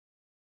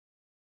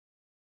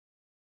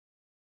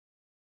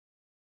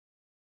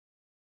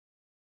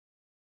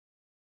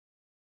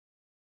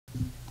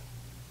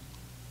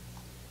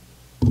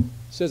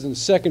says in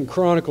 2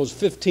 Chronicles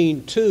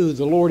 15:2,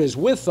 the Lord is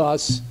with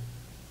us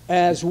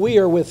as we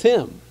are with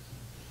Him.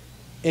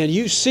 And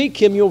you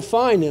seek Him, you'll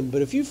find Him.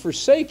 But if you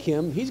forsake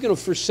Him, He's going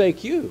to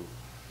forsake you.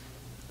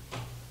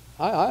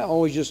 I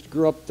always just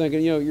grew up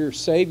thinking, you're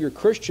saved, you're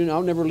Christian,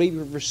 I'll never leave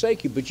you or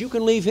forsake you. But you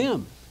can leave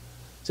Him.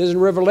 It says in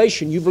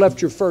Revelation, you've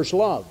left your first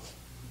love.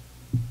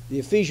 The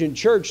Ephesian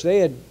church, they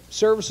had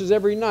services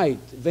every night,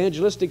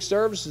 evangelistic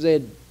services, they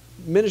had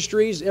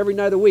ministries every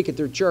night of the week at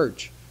their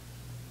church.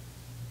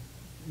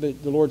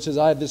 But the Lord says,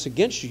 I have this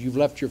against you, you've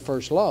left your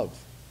first love.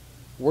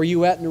 Where are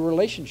you at in a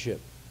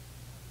relationship?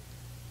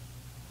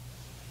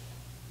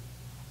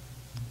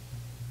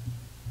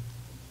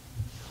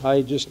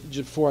 Just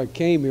before I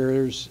came here,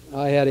 we've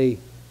had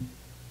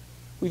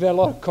a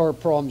lot of car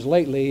problems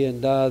lately,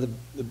 and the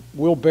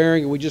wheel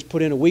bearing we just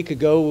put in a week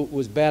ago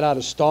was bad out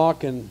of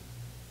stock, and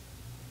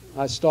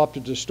I stopped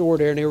at the store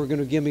there, and they were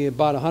going to give me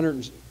about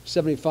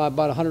 $175,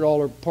 about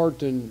 $100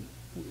 part and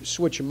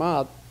switch them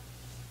out.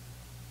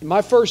 And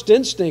my first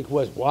instinct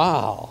was,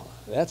 wow,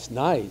 that's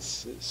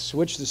nice.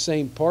 Switch the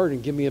same part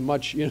and give me a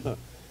much,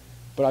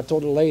 But I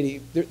told the lady,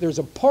 there's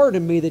a part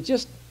of me that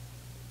just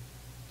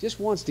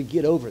wants to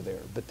get over there.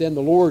 But then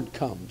the Lord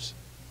comes.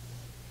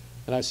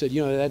 And I said,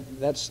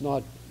 that's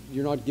not,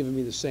 you're not giving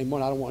me the same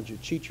one. I don't want you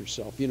to cheat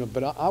yourself.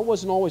 But I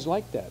wasn't always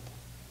like that.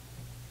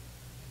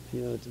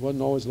 It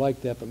wasn't always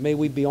like that. But may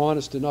we be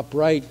honest and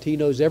upright. He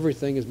knows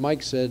everything, as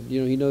Mike said.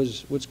 He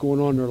knows what's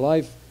going on in our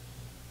life.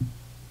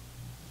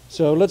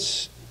 So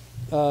let's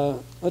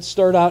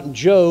start out in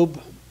Job.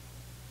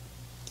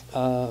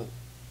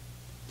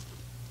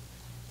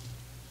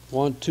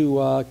 Want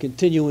to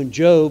continue in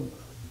Job.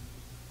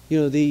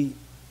 I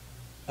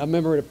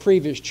remember at a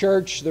previous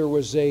church there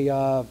was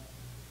when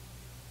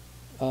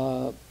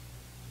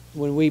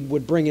we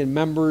would bring in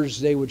members,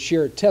 they would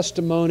share a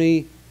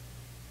testimony,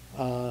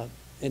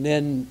 and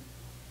then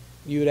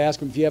you would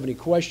ask him if you have any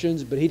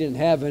questions, but he didn't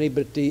have any.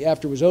 But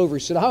after it was over, he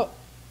said,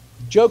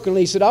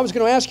 jokingly, he said, I was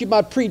going to ask you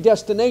about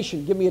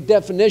predestination. Give me a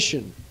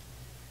definition.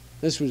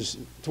 This was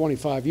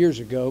 25 years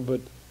ago,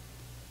 but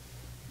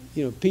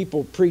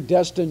people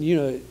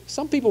predestined.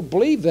 Some people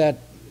believe that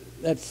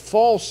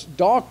false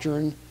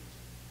doctrine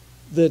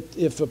that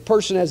if a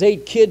person has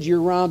 8 kids,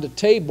 you're around a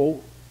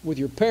table with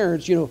your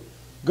parents,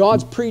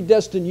 God's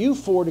predestined you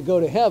 4 to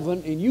go to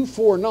heaven and you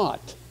 4 not.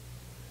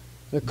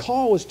 The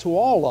call was to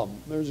all of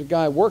them. There's a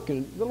guy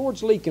working, the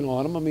Lord's leaking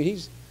on him. I mean,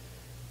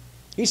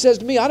 he says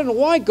to me, I don't know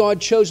why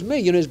God chose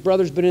me. His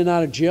brother's been in and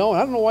out of jail. I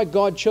don't know why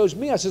God chose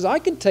me. I says, I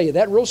can tell you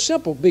that real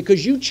simple,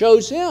 because you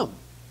chose Him.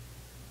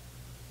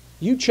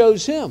 You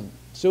chose Him.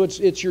 So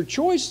it's your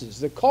choices.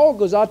 The call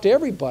goes out to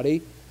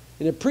everybody.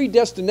 And the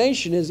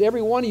predestination is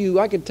every one of you,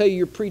 I can tell you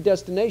your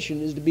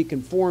predestination is to be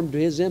conformed to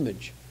His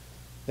image.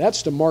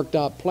 That's the marked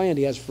out plan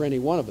He has for any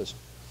one of us.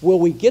 Will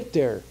we get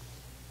there?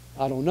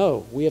 I don't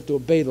know. We have to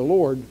obey the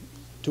Lord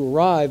to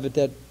arrive at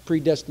that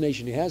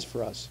predestination He has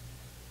for us.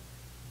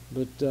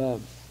 But,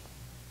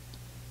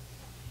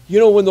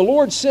 when the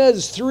Lord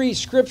says 3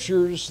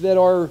 scriptures that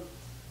are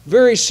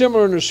very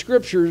similar in the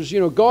scriptures,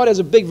 God has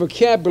a big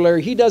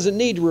vocabulary. He doesn't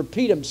need to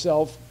repeat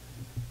Himself.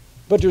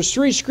 But there's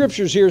 3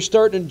 scriptures here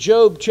starting in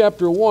Job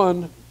chapter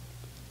 1.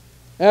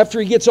 After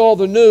he gets all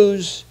the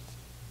news,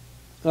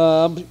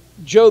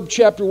 Job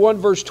chapter 1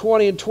 verse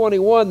 20 and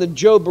 21, then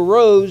Job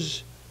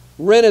arose,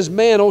 rent his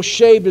mantle,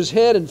 shaved his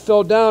head, and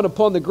fell down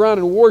upon the ground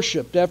and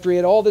worshipped after he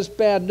had all this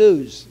bad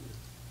news.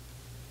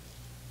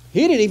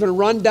 He didn't even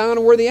run down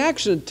to where the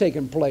accident had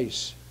taken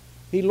place.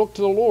 He looked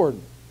to the Lord.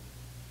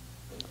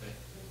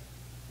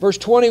 Verse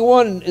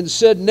 21, and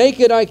said,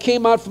 naked I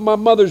came out from my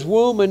mother's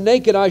womb, and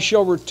naked I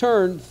shall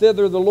return.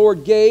 Thither the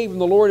Lord gave, and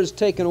the Lord has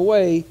taken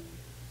away.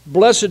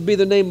 Blessed be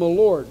the name of the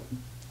Lord.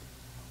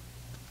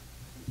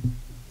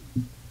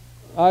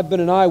 I've been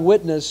an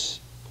eyewitness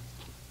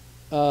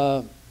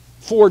 4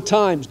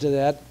 times to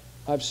that.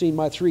 I've seen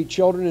my 3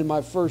 children and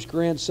my first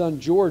grandson,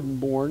 Jordan,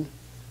 born.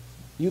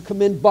 You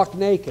come in buck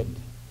naked.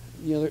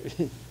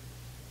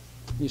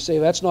 You say,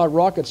 that's not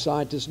rocket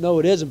scientists. No,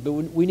 it isn't, but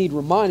we need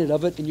reminded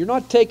of it, and you're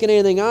not taking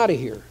anything out of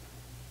here.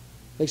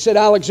 They said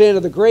Alexander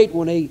the Great,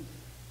 when I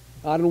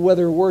don't know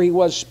where he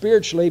was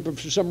spiritually, but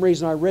for some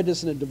reason I read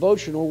this in a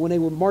devotional, when they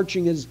were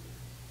marching his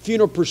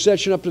funeral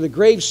procession up to the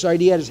gravesite,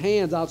 he had his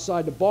hands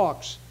outside the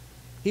box.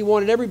 He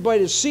wanted everybody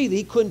to see that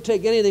he couldn't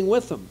take anything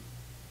with him.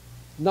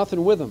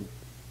 Nothing with him.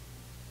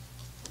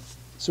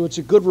 So it's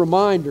a good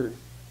reminder.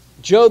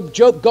 Job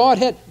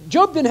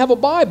didn't have a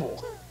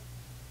Bible.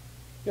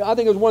 I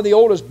think it was one of the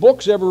oldest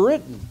books ever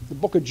written, the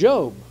book of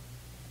Job.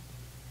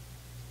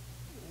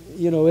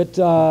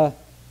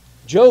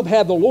 Job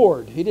had the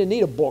Lord. He didn't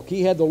need a book.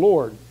 He had the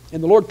Lord.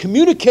 And the Lord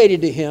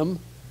communicated to him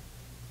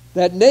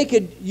that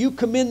naked you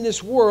come in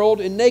this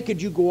world and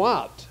naked you go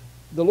out.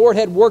 The Lord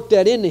had worked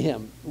that into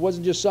him. It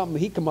wasn't just something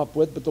he come up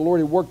with, but the Lord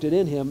had worked it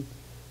in him.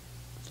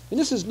 And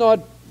this is not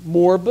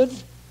morbid.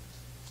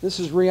 This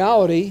is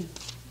reality.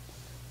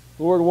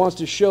 The Lord wants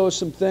to show us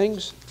some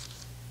things.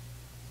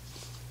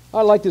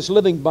 I like this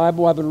Living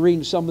Bible. I've been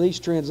reading some of these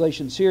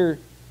translations here.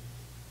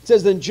 It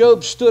says, then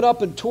Job stood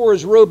up and tore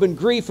his robe in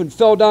grief and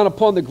fell down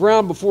upon the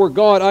ground before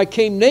God. I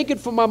came naked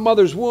from my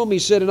mother's womb, he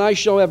said, and I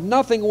shall have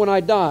nothing when I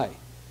die.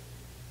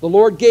 The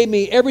Lord gave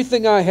me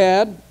everything I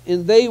had,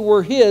 and they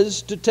were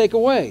his to take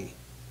away.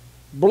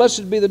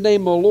 Blessed be the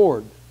name of the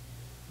Lord.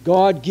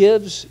 God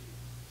gives,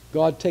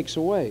 God takes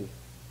away.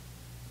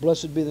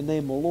 Blessed be the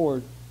name of the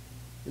Lord.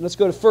 And let's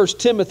go to 1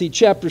 Timothy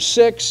chapter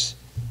 6.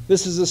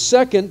 This is the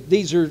second.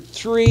 These are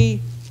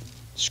three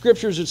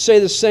scriptures that say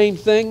the same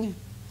thing.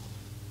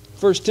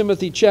 1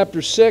 Timothy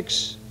chapter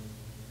 6.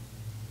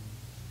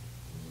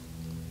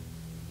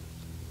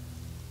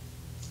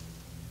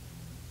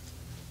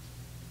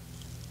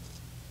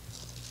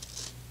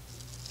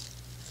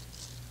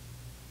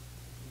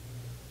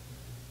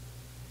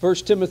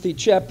 First Timothy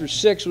chapter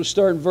 6, we'll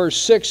start in verse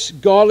 6.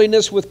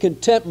 Godliness with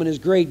contentment is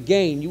great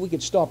gain. We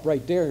could stop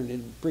right there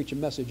and preach a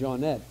message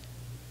on that.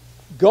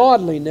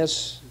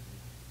 Godliness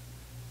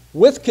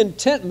with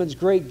contentment is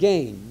great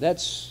gain.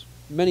 That's,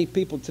 many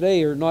people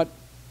today are not,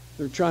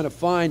 they're trying to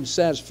find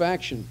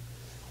satisfaction.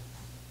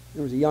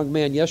 There was a young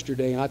man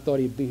yesterday, and I thought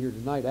he'd be here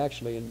tonight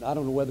actually, and I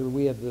don't know whether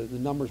we have the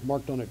numbers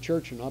marked on a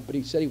church or not, but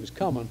he said he was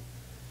coming.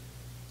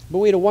 But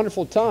we had a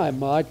wonderful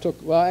time.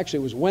 Actually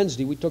it was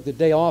Wednesday. We took the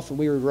day off and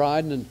we were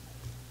riding, and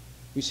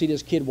we see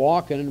this kid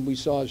walking, and we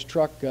saw his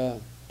truck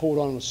pulled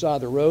on the side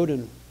of the road,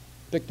 and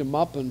picked him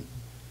up and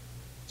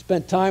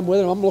spent time with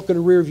him. I'm looking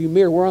in the rearview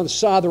mirror. We're on the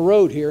side of the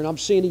road here, and I'm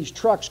seeing these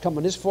trucks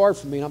coming this far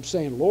from me, and I'm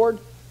saying, Lord,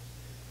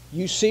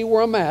 you see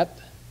where I'm at.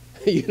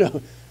 You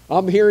know,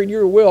 I'm hearing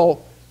your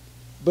will.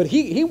 But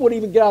he wouldn't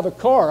even get out of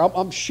the car.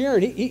 I'm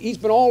sharing. He's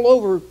been all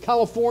over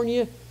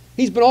California.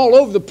 He's been all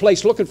over the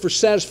place looking for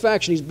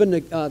satisfaction. He's been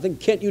to, I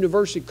think, Kent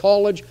University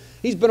College.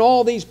 He's been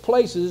all these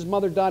places. His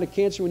mother died of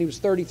cancer when he was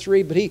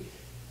 33, but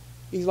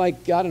he's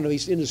like, I don't know,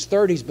 he's in his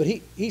 30s, but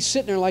he's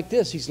sitting there like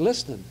this. He's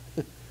listening.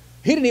 He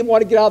didn't even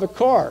want to get out of the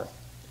car.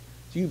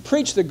 So you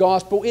preach the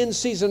gospel in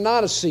season,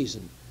 not a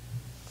season.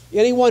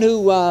 Anyone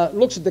who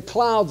looks at the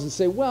clouds and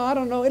say, well, I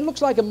don't know, it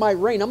looks like it might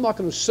rain. I'm not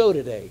going to sow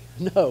today.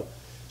 No.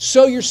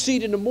 Sow your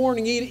seed in the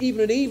morning, even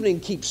at evening,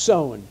 keep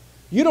sowing.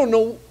 You don't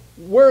know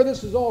where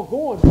this is all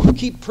going. You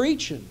keep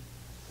preaching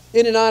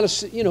in and out of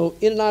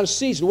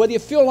season. Whether you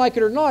feel like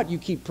it or not, you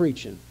keep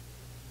preaching.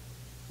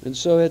 And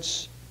so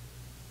it's,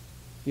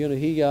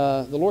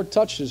 the Lord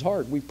touched his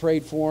heart. We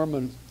prayed for him,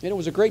 and it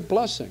was a great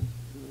blessing.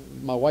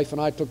 My wife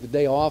and I took the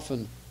day off,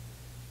 and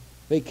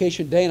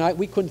vacation day, and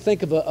we couldn't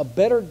think of a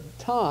better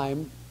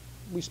time.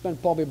 We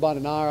spent probably about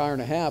an hour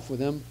and a half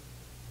with him.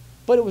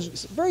 But it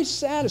was very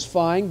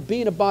satisfying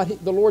being about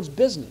the Lord's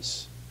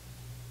business.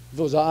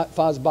 If I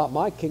was about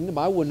my kingdom,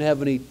 I wouldn't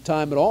have any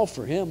time at all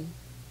for him.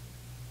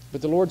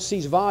 But the Lord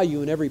sees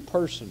value in every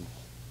person.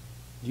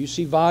 Do you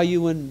see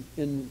value in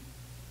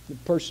the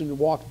person who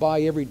walks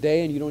by every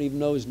day and you don't even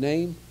know his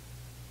name?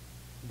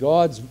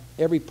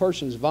 Every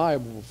person is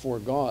valuable before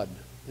God.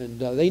 And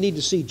they need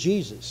to see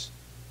Jesus.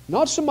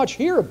 Not so much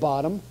hear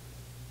about him.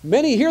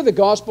 Many hear the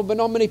gospel, but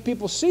not many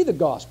people see the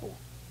gospel.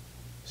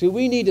 See,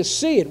 we need to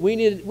see it. We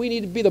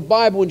need to be the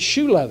Bible in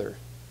shoe leather.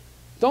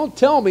 Don't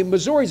tell me.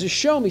 Missouri's a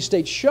show me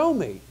state. Show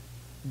me.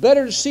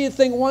 Better to see a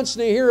thing once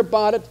than to hear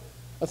about it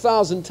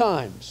 1,000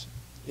 times.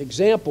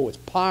 Example is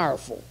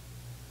powerful.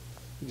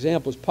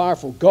 Example is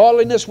powerful.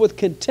 Godliness with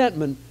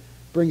contentment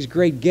brings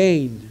great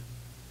gain.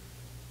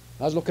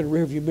 I was looking in the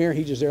rearview mirror.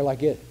 He's just there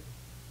like it.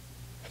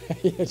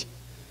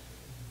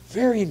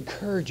 Very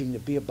encouraging to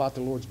be about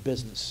the Lord's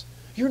business.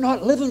 You're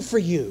not living for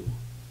you.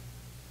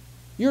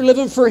 You're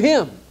living for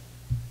him.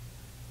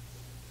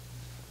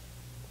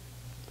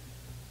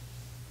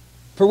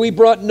 For we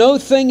brought no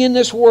thing in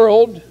this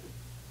world.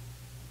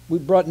 We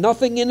brought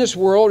nothing in this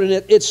world, and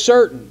it's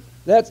certain.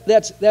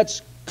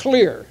 That's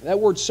clear. That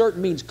word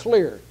certain means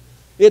clear.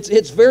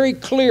 It's very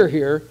clear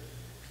here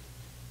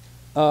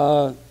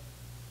that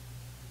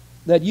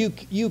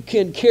you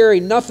can carry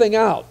nothing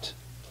out.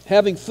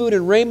 Having food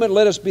and raiment,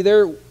 let us be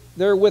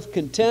therewith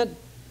content.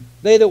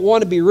 They that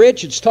want to be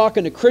rich, it's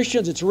talking to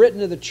Christians, it's written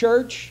to the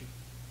church.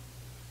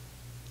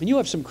 And you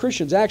have some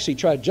Christians actually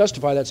try to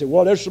justify that, say,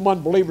 well, there's some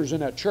unbelievers in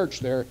that church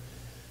there.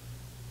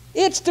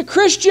 It's the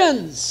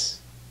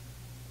Christians.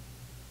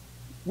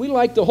 We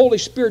like the Holy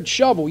Spirit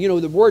shovel. You know,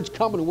 the word's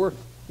coming and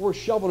we're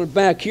shoveling it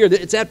back here.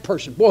 It's that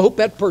person. Boy, I hope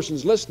that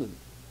person's listening.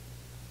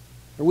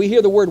 Or we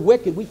hear the word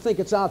wicked, we think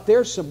it's out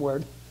there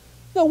somewhere.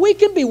 No, we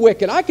can be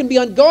wicked. I can be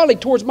ungodly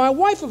towards my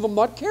wife if I'm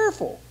not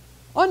careful.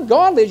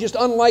 Ungodly is just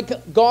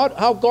unlike God,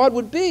 how God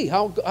would be,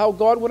 how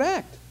God would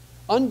act.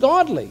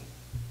 Ungodly.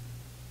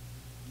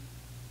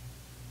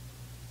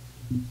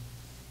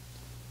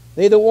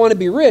 They that want to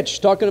be rich,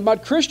 talking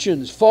about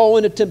Christians, fall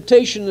into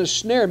temptation and a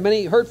snare,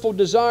 many hurtful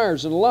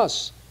desires and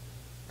lusts,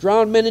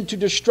 drown men into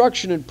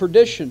destruction and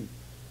perdition.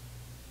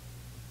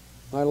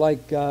 I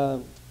like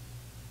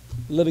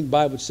Living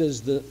Bible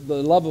says the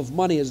love of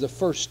money is the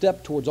first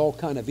step towards all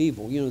kind of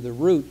evil. You know, the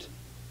root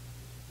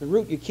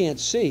you can't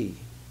see.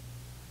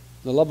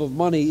 The love of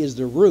money is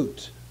the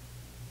root.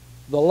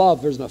 The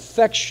love, there's an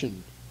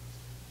affection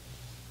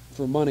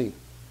for money.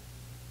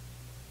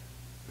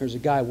 There's a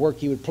guy at work,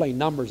 he would play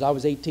numbers. I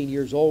was 18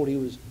 years old. He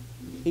was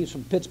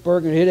from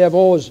Pittsburgh, and he'd have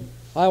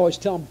I always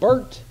tell him,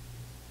 Bert.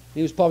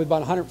 He was probably about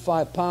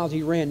 105 pounds.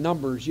 He ran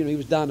numbers. He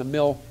was down the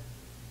mill.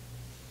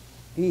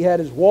 He had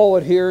his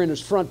wallet here in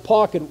his front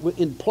pocket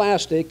in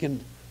plastic,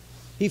 and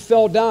he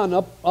fell down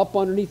up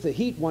underneath the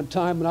heat one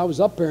time when I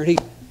was up there, and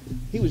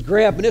he was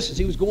grabbing this as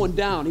he was going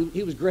down.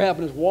 He was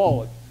grabbing his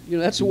wallet.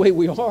 That's the way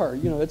we are.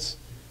 It's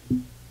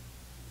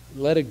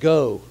let it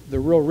go. The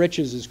real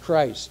riches is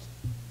Christ.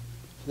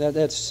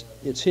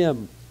 It's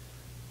Him.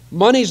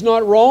 Money's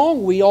not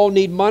wrong. We all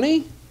need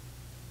money.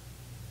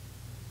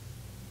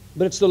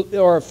 But it's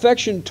our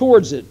affection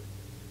towards it,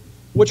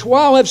 which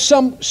while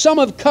some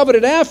have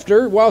coveted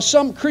after, while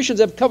some Christians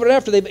have coveted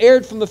after, they've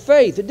erred from the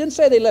faith. It didn't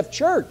say they left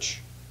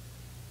church.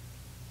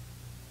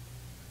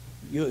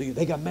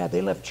 They got mad.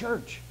 They left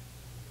church.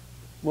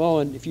 Well,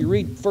 and if you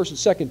read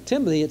 1st and 2nd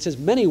Timothy, it says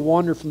many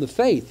wander from the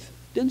faith.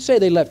 It didn't say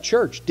they left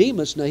church.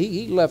 Demas, now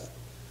he left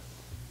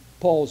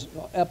Paul's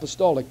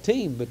apostolic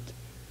team. But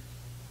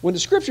when the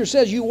Scripture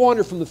says you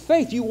wander from the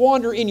faith, you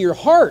wander in your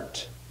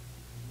heart.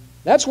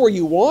 That's where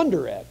you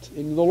wander at.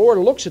 And the Lord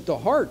looks at the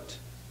heart.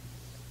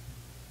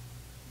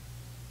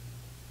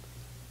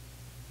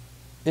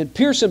 And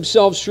pierce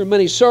themselves through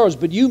many sorrows.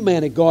 But you,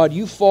 man of God,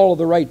 you follow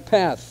the right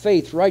path,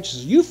 faith,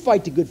 righteousness. You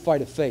fight the good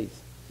fight of faith.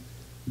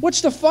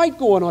 What's the fight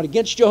going on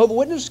against Jehovah's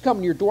Witnesses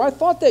coming to your door? I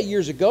thought that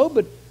years ago,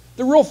 but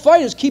the real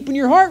fight is keeping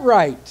your heart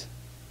right.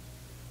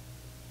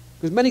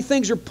 Because many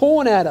things are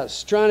pulling at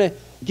us, trying to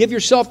give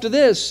yourself to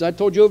this. I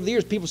told you over the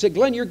years, people say,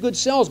 Glenn, you're a good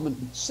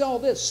salesman. Sell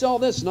this,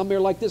 and I'm here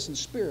like this in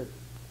spirit.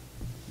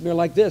 I'm here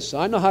like this.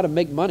 I know how to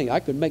make money. I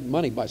could make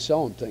money by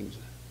selling things.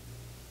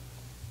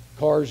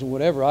 Cars and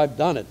whatever. I've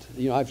done it.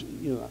 I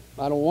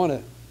don't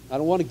want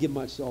to give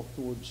myself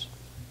towards.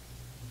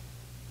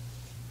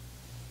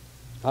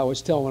 I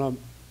always tell when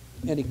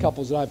any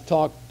couples that I've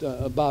talked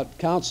about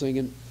counseling,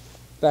 and in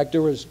fact,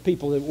 there was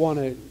people that want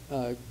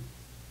to.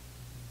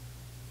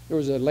 There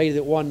was a lady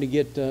that wanted to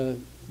get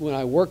when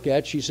I work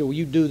at. She said, "Will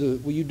you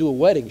do a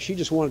wedding?" She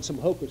just wanted some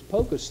hocus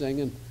pocus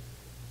thing,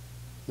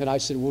 and I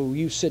said, "Well, will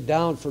you sit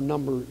down for a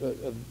number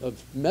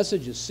of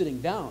messages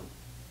sitting down?"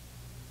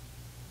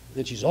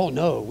 And she said, "Oh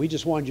no, we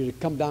just wanted you to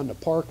come down to the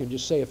park and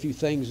just say a few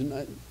things."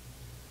 And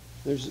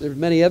there's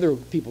many other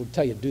people who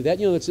tell you to do that.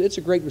 It's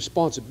a great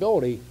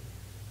responsibility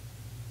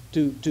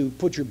to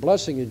put your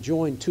blessing and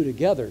join two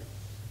together.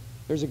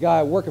 There's a guy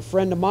at work, a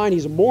friend of mine.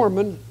 He's a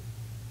Mormon.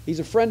 He's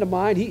a friend of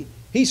mine.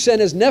 He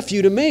sent his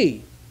nephew to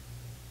me.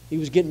 He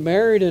was getting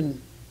married, and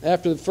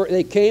after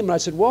they came, and I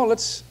said, "Well,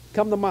 let's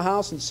come to my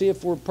house and see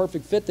if we're a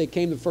perfect fit." They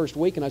came the first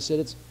week, and I said,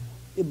 "It's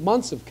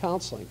months of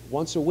counseling,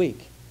 once a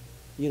week.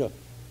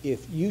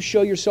 If you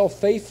show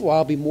yourself faithful,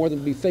 I'll be more than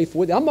be faithful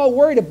with you. I'm not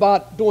worried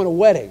about doing a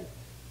wedding.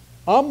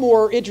 I'm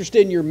more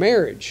interested in your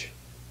marriage.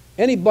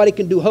 Anybody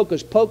can do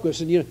hocus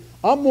pocus, and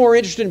I'm more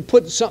interested in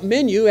putting something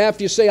in you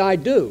after you say I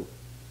do."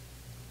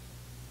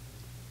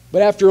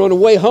 But on the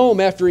way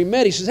home, after he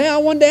met, he says, "Hey, I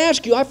wanted to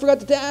ask you. I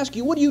forgot to ask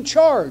you. What do you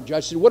charge?" I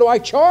said, "What do I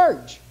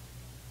charge?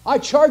 I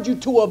charge you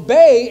to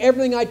obey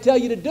everything I tell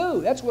you to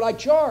do. That's what I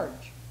charge.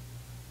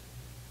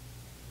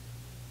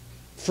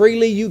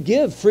 Freely you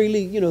give.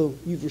 Freely,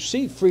 you've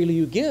received. Freely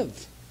you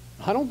give.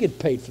 I don't get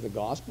paid for the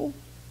gospel.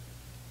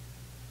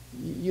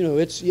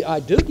 I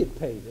do get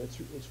paid.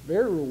 It's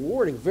very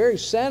rewarding, very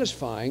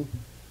satisfying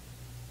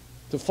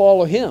to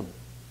follow Him."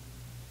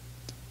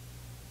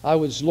 I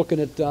was looking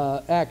at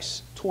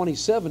Acts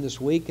 27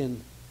 this week,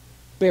 and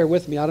bear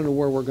with me, I don't know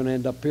where we're going to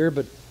end up here,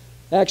 but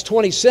Acts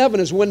 27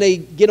 is when they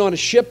get on a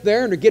ship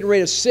there, and they're getting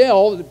ready to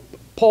sail.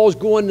 Paul's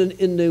going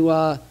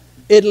into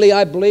Italy,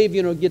 I believe,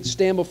 get to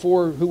stand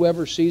before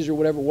whoever, Caesar,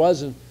 whatever it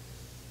was, and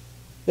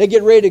they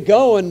get ready to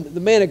go, and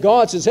the man of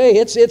God says, "Hey,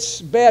 it's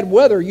bad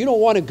weather. You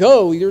don't want to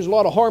go. There's a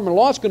lot of harm and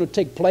loss going to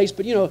take place."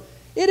 But,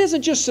 it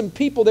isn't just some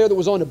people there that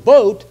was on a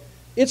boat.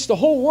 It's the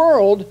whole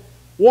world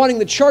wanting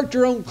to chart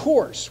their own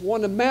course,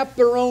 wanting to map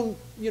their own,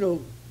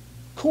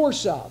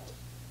 course out.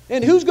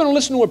 And who's going to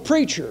listen to a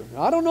preacher?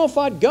 I don't know if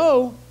I'd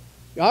go.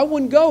 I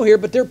wouldn't go here,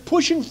 but they're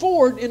pushing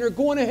forward and they're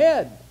going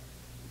ahead.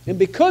 And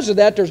because of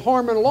that, there's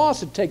harm and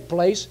loss that take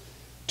place.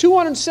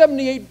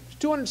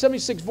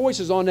 276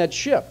 voices on that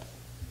ship.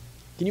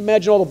 Can you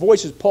imagine all the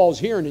voices Paul's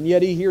hearing, and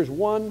yet he hears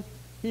one?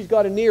 He's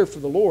got an ear for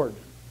the Lord,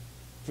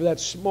 for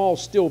that small,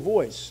 still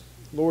voice.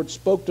 The Lord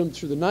spoke to him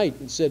through the night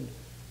and said,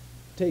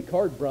 "Take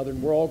heart, brother,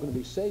 and we're all going to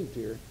be saved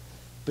here.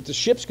 But the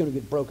ship's going to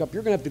get broke up.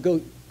 You're going to have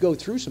to go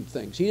through some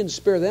things." He didn't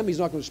spare them. He's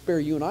not going to spare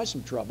you and I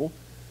some trouble,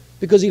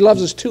 because He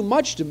loves us too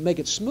much to make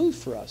it smooth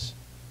for us.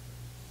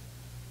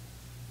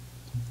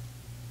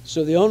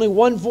 So the only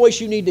one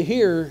voice you need to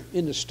hear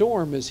in the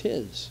storm is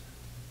His.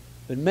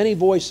 But many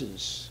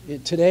voices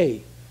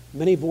today,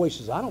 many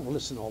voices. I don't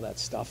listen to all that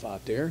stuff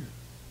out there.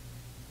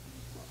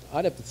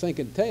 I'd have to think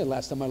and tell you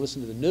last time I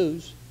listened to the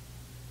news.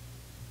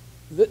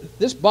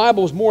 This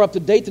Bible is more up to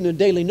date than a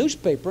daily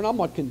newspaper, and I'm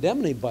not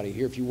condemning anybody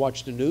here if you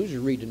watch the news or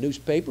read the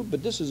newspaper,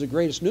 but this is the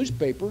greatest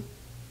newspaper,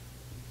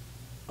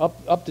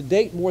 up to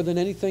date more than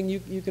anything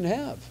you can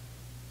have.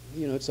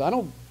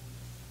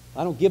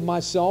 I don't give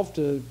myself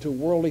to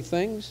worldly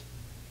things.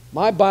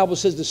 My Bible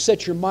says to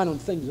set your mind on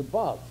things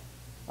above.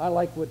 I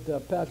like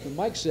what Pastor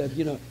Mike said,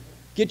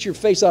 get your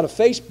face out of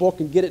Facebook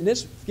and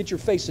get your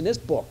face in this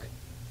book.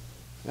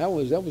 That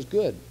was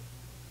good.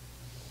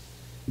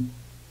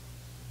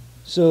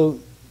 So,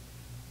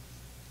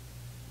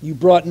 you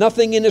brought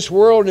nothing in this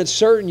world, and it's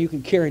certain you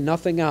can carry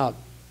nothing out.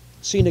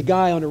 Seen a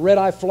guy on a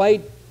red-eye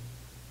flight.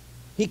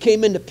 He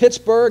came into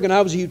Pittsburgh, and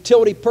I was a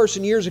utility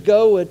person years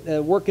ago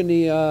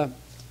working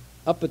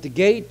up at the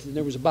gate, and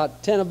there was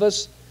about 10 of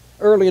us.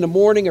 Early in the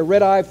morning, a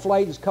red-eye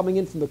flight is coming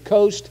in from the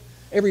coast.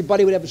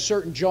 Everybody would have a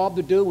certain job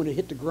to do when it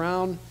hit the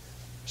ground.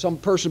 Some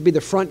person would be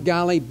the front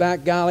galley,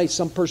 back galley.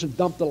 Some person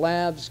dumped the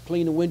labs,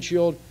 clean the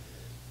windshield.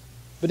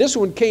 But this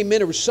one came in,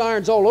 there were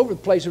sirens all over the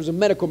place. There was a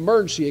medical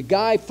emergency. A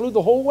guy flew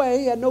the whole way,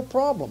 he had no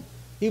problem.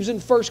 He was in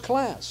first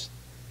class.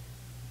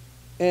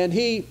 And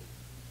he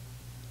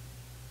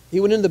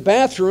went in the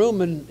bathroom,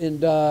 and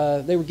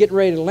they were getting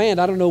ready to land.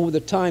 I don't know the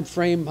time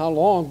frame, how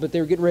long, but they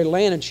were getting ready to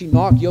land, and she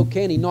knocked, "You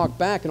okay?" And he knocked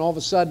back, and all of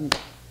a sudden,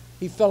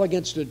 he fell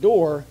against the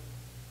door,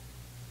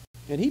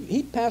 and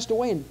he passed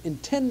away in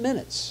 10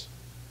 minutes.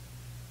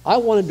 I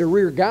wanted the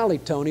rear galley,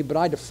 Tony, but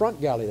I had the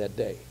front galley that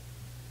day.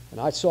 And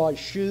I saw his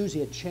shoes,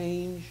 he had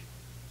change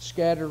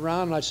scattered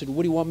around, and I said,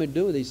 "What do you want me to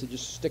do with these?" He said,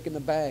 "Just stick it in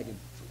the bag and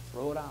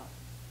throw it out."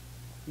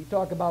 You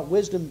talk about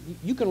wisdom,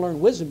 you can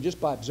learn wisdom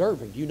just by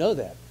observing. You know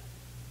that.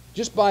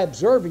 Just by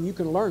observing, you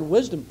can learn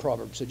wisdom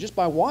proverbs, so just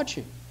by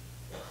watching.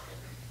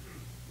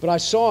 But I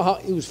saw how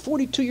he was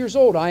 42 years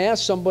old. I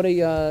asked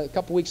somebody a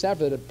couple weeks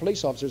after that, a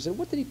police officer, said,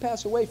 "What did he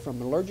pass away from?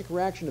 An allergic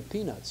reaction to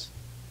peanuts."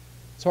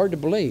 It's hard to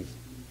believe.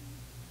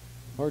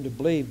 Hard to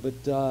believe,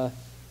 but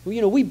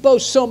we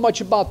boast so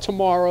much about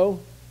tomorrow.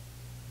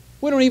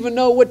 We don't even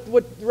know what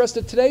the rest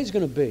of today is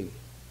going to be.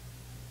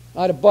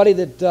 I had a buddy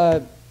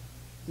that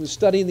was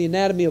studying the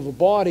anatomy of a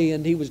body,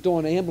 and he was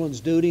doing ambulance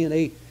duty, and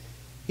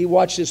he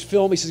watched this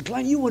film. He says,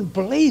 "Glenn, you wouldn't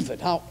believe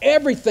it, how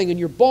everything in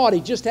your body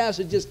just has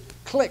to just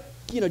click,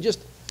 just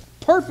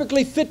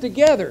perfectly fit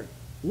together.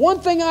 One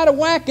thing out of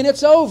whack and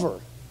it's over."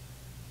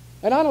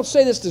 And I don't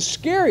say this to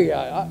scare you.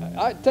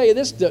 I tell you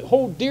this to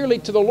hold dearly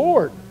to the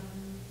Lord.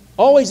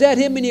 Always add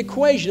Him in the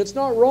equation. It's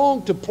not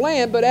wrong to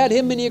plan, but add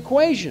Him in the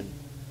equation.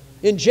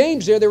 In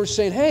James they were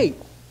saying, "Hey,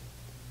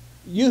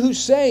 you who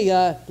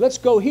say, let's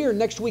go here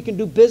next week and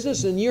do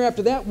business, and the year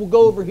after that we'll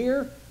go over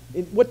here."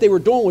 And what they were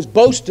doing was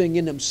boasting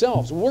in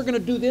themselves. "We're going to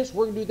do this,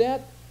 we're going to do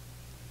that."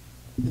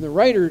 And the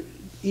writer,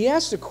 he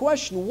asks the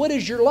question, "What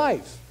is your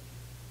life?"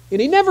 And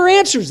he never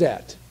answers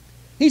that.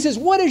 He says,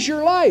 "What is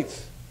your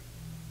life?"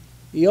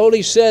 He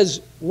only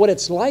says what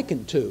it's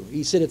likened to.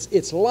 He said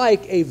it's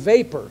like a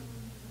vapor.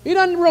 He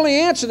doesn't really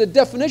answer the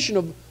definition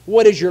of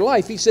what is your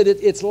life. He said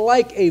it's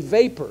like a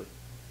vapor.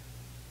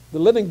 The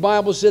Living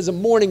Bible says a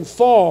morning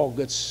fog.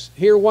 It's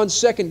here one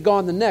second,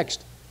 gone the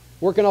next.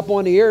 Working up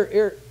on the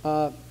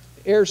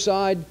air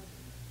side,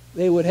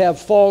 they would have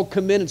fog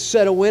come in and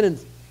settle in, and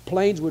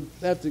planes would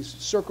have to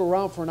circle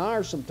around for an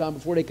hour sometime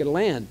before they could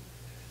land.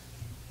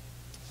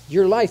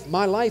 Your life,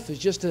 my life, is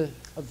just a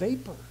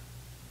vapor.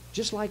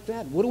 Just like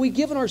that. What are we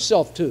giving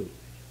ourselves to?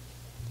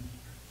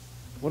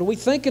 What are we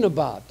thinking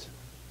about?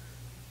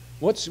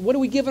 What are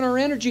we giving our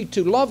energy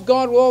to? Love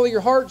God with all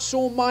your heart,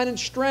 soul, mind, and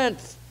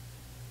strength.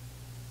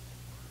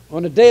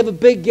 On the day of a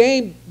big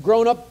game,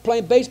 growing up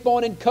playing baseball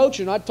and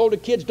coaching, I told the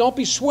kids, "Don't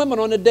be swimming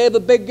on the day of a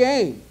big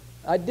game."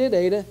 I did,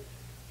 Ada.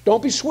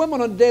 Don't be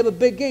swimming on the day of a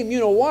big game. You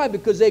know why?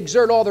 Because they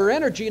exert all their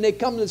energy and they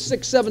come to the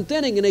 6th, 7th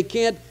inning and they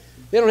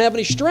don't have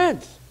any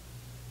strength.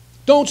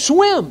 Don't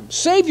swim.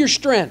 Save your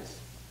strength.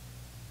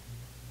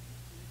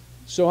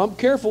 So I'm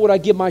careful what I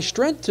give my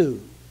strength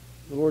to.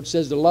 The Lord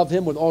says to love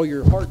Him with all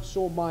your heart,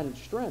 soul, mind, and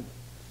strength.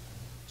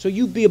 So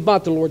you be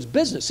about the Lord's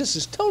business. This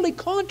is totally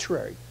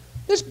contrary.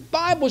 This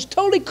Bible is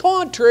totally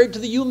contrary to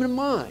the human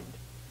mind.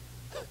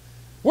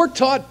 We're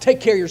taught,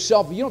 take care of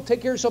yourself. If you don't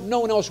take care of yourself,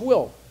 no one else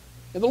will.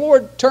 And the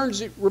Lord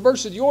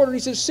reverses the order, and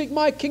He says, "Seek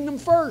my kingdom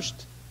first.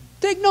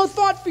 Take no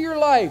thought for your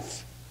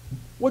life.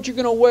 What you're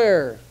going to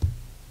wear.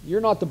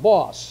 You're not the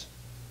boss."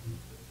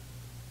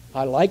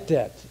 I like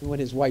that when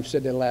his wife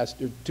said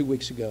that 2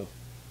 weeks ago.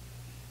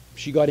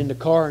 She got in the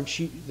car and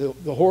the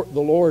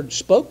Lord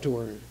spoke to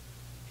her.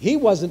 He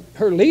wasn't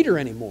her leader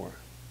anymore.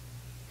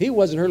 He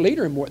wasn't her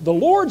leader anymore. The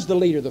Lord's the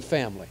leader of the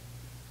family.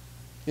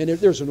 And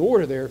there's an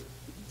order there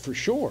for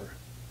sure.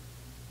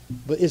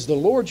 But is the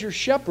Lord your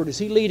shepherd? Is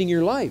He leading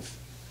your life?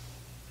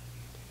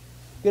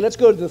 Okay, let's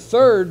go to the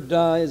third,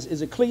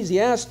 is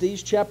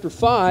Ecclesiastes chapter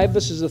 5.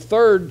 This is the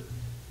third.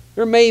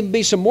 There may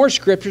be some more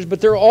scriptures,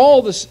 but they're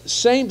all the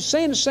same,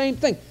 saying the same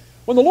thing.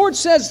 When the Lord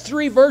says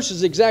 3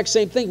 verses, the exact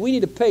same thing, we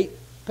need to pay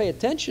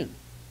attention.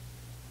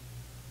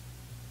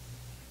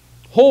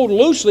 Hold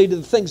loosely to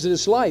the things of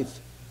this life.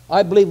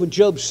 I believe when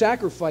Job's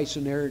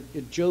sacrificing there,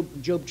 in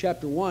Job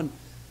chapter 1,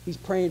 he's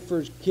praying for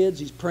his kids,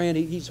 he's praying,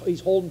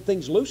 he's holding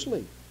things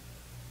loosely.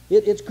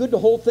 It's good to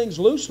hold things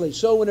loosely.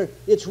 So when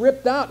it's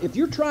ripped out, if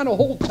you're trying to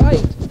hold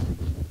tight,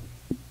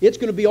 it's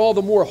going to be all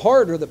the more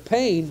harder, the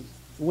pain,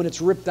 when it's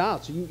ripped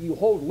out. So you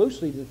hold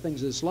loosely to the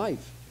things of this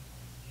life.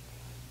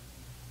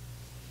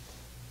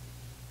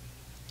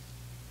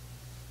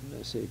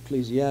 let's see,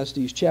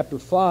 Ecclesiastes chapter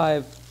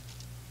 5,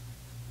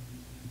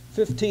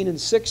 15 and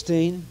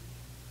 16.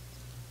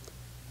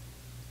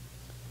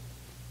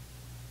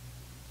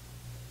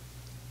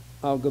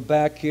 I'll go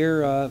back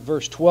here,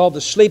 verse 12.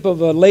 The sleep of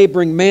a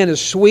laboring man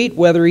is sweet,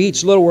 whether he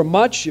eats little or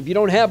much. If you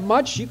don't have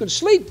much, you can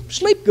sleep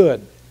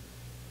good.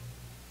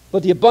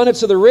 But the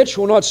abundance of the rich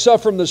will not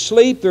suffer from the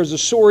sleep. There's a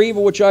sore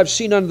evil which I've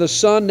seen under the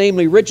sun,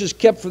 namely riches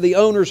kept for the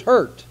owner's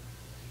hurt.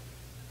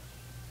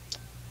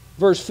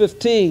 Verse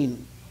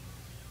 15.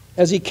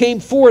 As he came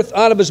forth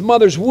out of his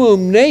mother's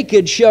womb,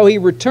 naked shall he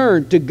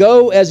return, to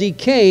go as he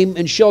came,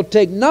 and shall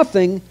take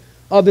nothing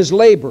of his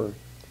labor,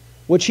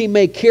 which he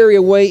may carry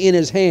away in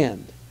his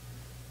hand.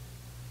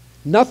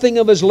 Nothing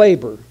of his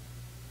labor.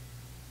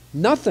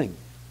 Nothing.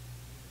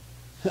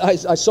 I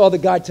saw the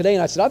guy today,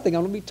 and I said, I think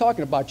I'm going to be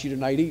talking about you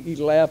tonight. He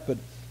laughed, but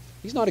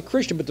he's not a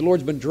Christian, but the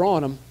Lord's been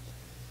drawing him.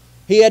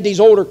 He had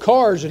these older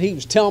cars, and he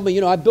was telling me,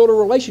 I built a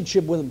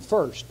relationship with him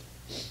first.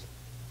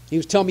 He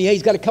was telling me, hey,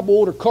 he's got a couple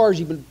older cars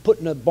he's been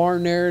putting in a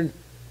barn there and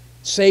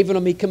saving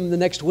them. He come the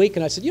next week,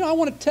 and I said, I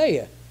want to tell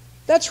you,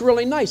 that's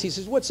really nice. He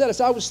says, what's that? I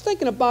said, I was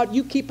thinking about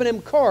you keeping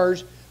them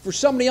cars for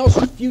somebody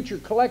else's future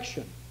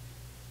collection.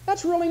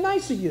 That's really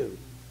nice of you.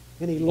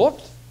 And he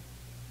looked.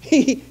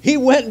 He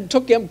went and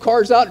took them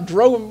cars out and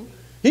drove them.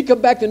 He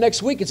come back the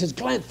next week and says,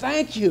 Glenn,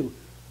 thank you.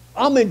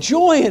 I'm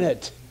enjoying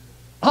it.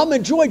 I'm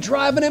enjoying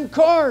driving them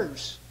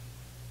cars.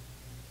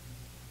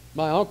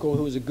 My uncle,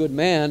 who was a good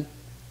man,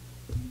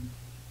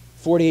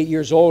 48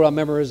 years old, I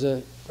remember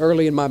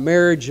early in my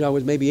marriage, I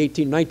was maybe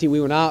 18, 19,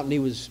 we went out and he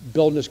was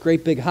building this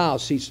great big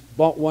house. He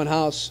bought one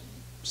house,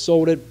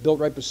 sold it, built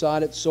right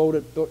beside it, sold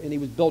it, and he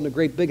was building a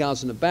great big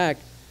house in the back.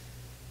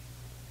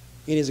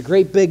 And it's a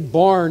great big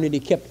barn, and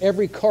he kept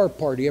every car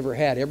part he ever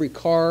had, every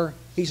car.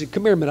 He said,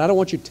 come here a minute, I don't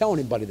want you to tell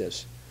anybody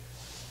this.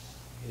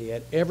 And he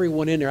had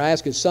everyone in there. I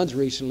asked his sons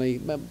recently,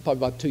 probably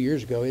about 2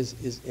 years ago,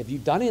 have you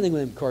done anything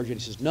with them cars yet? He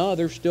says, no,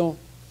 they're still.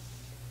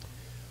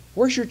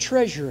 Where's your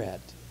treasure at?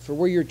 For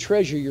where your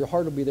treasure, your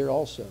heart will be there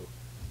also.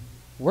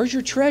 Where's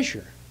your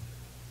treasure?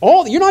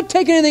 Oh, you're not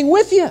taking anything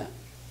with you.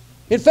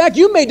 In fact,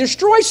 you may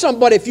destroy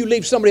somebody if you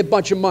leave somebody a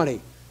bunch of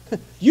money.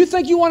 You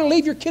think you want to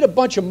leave your kid a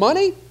bunch of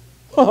money?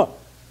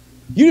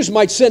 You just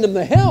might send him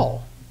to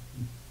hell.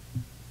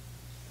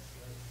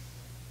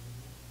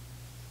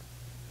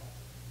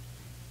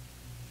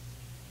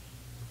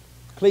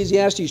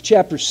 Ecclesiastes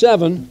chapter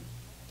 7.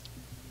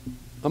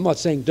 I'm not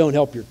saying don't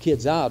help your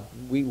kids out.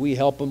 We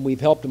help them.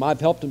 We've helped them. I've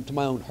helped them to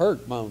my own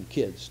hurt, my own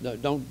kids. No,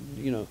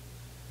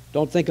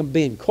 don't think I'm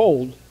being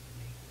cold.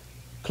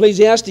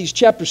 Ecclesiastes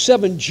chapter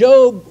 7.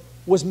 Job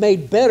was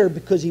made better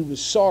because he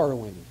was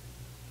sorrowing.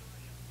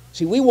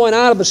 See, we want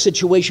out of a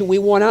situation. We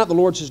want out. The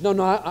Lord says, no,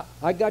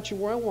 I got you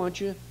where I want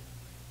you.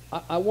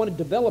 I want to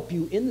develop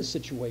you in the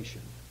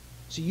situation.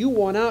 See, you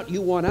want out,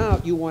 you want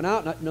out, you want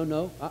out.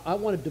 No, I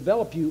want to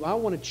develop you. I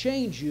want to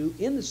change you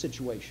in the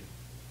situation.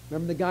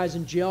 Remember the guys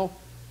in jail?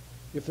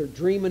 If they're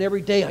dreaming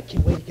every day, I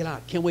can't wait to get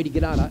out, can't wait to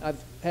get out.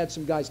 I've had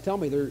some guys tell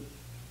me their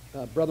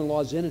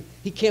brother-in-law's in, and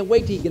he can't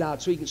wait till he get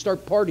out so he can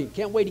start partying.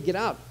 Can't wait to get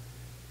out.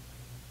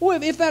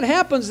 Well, if that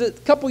happens, a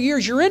couple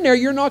years you're in there,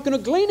 you're not going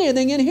to glean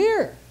anything in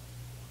here.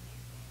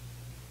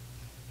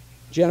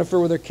 Jennifer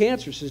with her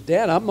cancer says,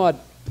 Dad, I'm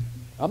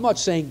not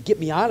saying get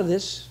me out of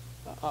this.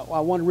 I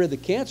want to rid of the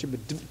cancer, but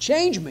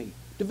change me,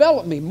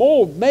 develop me,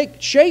 mold,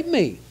 shape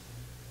me.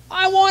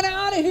 I want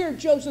out of here,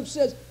 Joseph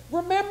says.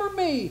 Remember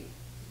me.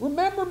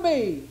 Remember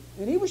me.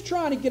 And he was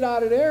trying to get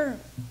out of there,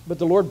 but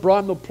the Lord brought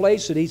him to a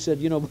place that he said,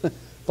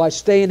 if I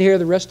stay in here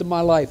the rest of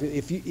my life,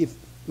 if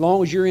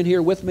long as you're in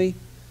here with me,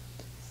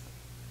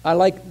 I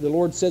like the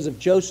Lord says of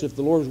Joseph,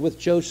 the Lord was with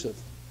Joseph.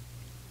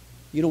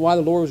 You know why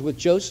the Lord was with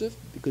Joseph?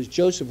 Because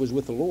Joseph was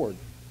with the Lord.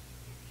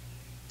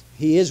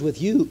 He is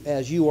with you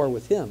as you are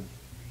with him.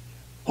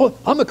 Oh,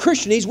 I'm a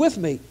Christian. He's with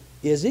me.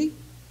 Is he?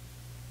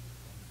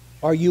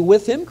 Are you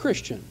with him,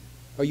 Christian?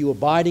 Are you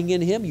abiding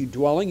in him? You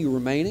dwelling? You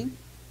remaining?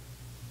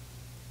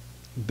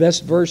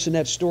 Best verse in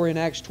that story in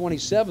Acts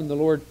 27,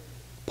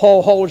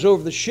 Paul haulers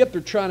over the ship.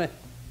 They're trying to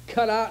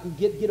cut out and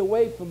get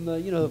away from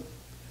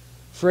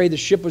afraid the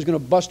ship was going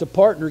to bust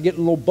apart, and they're getting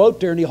a little boat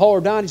there, and he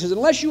hauled her down. He says,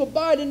 unless you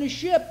abide in the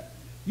ship,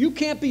 you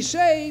can't be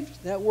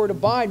saved. That word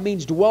abide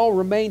means dwell,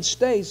 remain,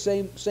 stay.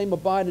 Same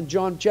abide in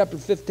John chapter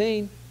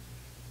 15.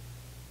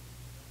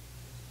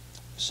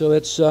 So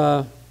it's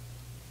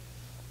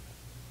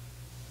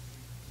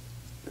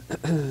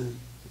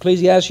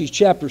Ecclesiastes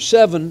chapter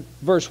 7,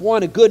 verse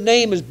 1. A good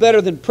name is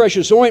better than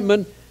precious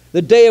ointment.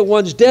 The day of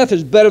one's death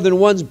is better than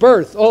one's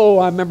birth. Oh,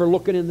 I remember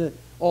looking in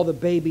all the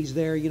babies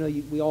there.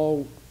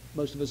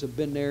 Most of us have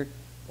been there.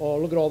 Oh,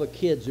 look at all the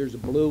kids. There's the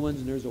blue ones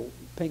and there's the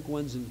pink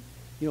ones. And,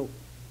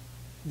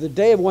 the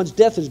day of one's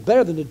death is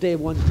better than the day of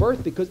one's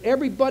birth because they're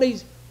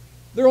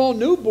all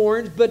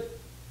newborns, but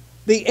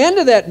the end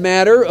of that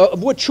matter,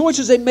 of what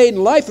choices they made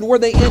in life and where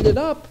they ended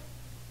up,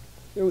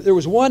 there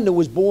was one that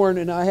was born,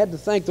 and I had to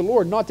thank the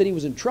Lord, not that he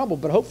was in trouble,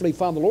 but hopefully he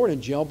found the Lord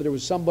in jail, but there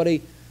was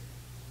somebody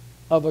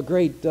of a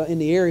great, in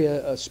the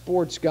area, a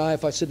sports guy.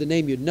 If I said the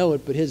name, you'd know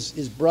it, but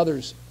his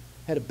brothers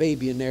had a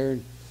baby in there,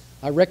 and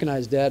I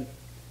recognized that.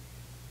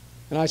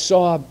 And I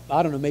saw,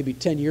 I don't know, maybe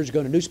 10 years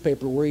ago in a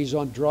newspaper where he's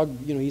on drug,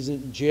 he's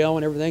in jail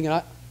and everything.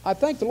 And I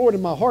thank the Lord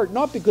in my heart,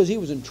 not because he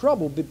was in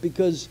trouble, but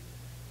because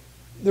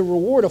the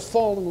reward of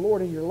following the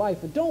Lord in your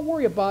life. And don't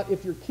worry about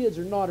if your kids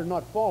are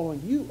not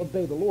following. You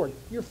obey the Lord.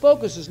 Your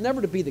focus is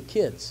never to be the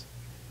kids.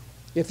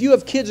 If you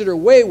have kids that are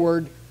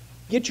wayward,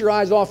 get your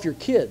eyes off your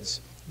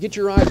kids. Get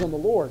your eyes on the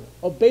Lord.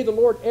 Obey the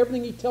Lord,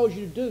 everything he tells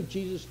you to do.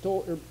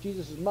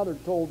 Jesus' mother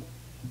told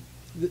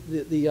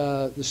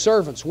the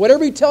servants,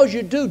 whatever he tells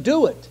you to do,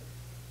 do it.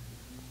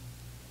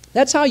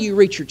 That's how you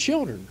reach your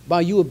children,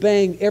 by you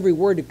obeying every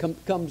word that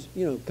comes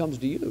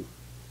to you.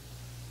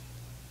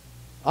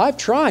 I've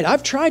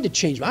tried to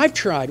change them. I've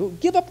tried. Well,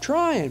 give up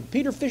trying.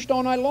 Peter fished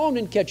all night long,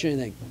 didn't catch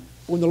anything.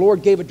 When the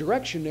Lord gave a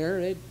direction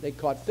there, they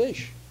caught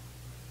fish.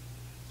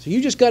 So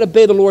you just got to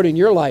obey the Lord in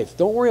your life.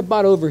 Don't worry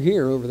about over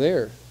here, over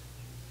there.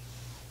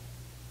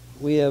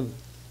 We have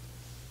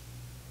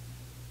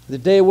the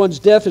day of one's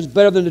death is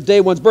better than the day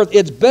of one's birth.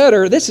 It's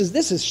better. This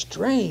is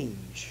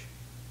strange.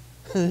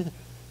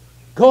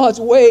 God's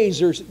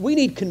ways we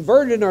need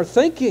converted in our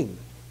thinking.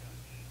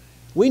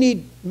 We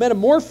need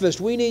metamorphosed.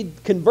 We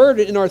need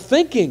converted in our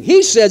thinking.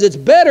 He says it's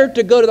better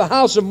to go to the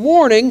house of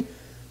mourning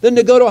than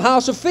to go to a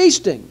house of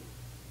feasting.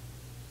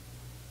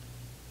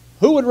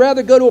 Who would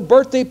rather go to a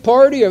birthday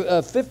party,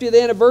 a 50th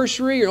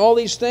anniversary, or all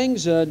these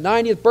things, a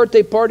 90th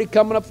birthday party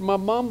coming up for my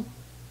mom?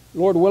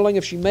 Lord willing,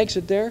 if she makes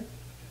it there.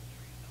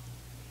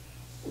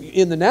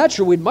 In the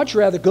natural, we'd much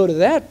rather go to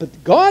that,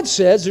 but God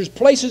says there's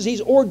places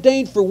He's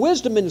ordained for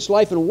wisdom in this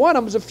life, and one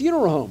of them is a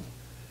funeral home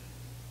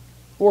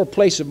or a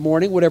place of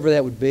mourning, whatever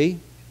that would be.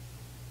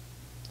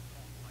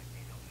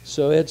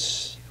 So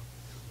it's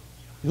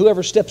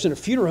whoever steps in a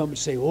funeral home and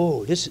say,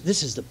 "Oh, this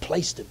is the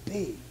place to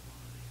be.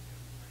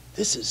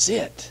 This is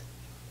it."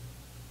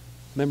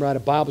 Remember, I had a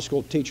Bible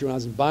school teacher when I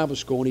was in Bible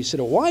school, and he said,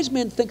 "A wise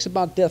man thinks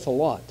about death a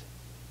lot."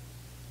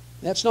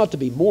 That's not to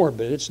be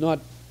morbid. It's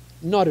not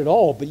at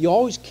all. But you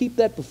always keep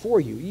that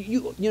before you.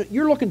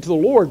 You're looking to the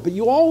Lord, but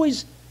you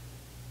always,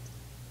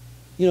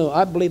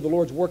 I believe the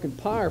Lord's working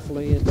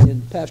powerfully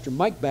in Pastor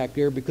Mike back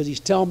there, because he's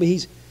telling me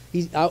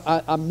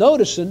I'm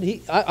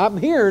noticing, I'm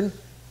hearing,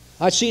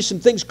 I see some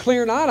things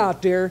clearing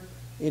out there,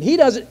 and he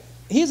doesn't.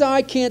 His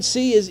eye can't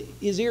see,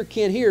 his ear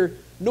can't hear,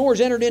 nor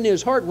has entered into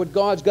his heart what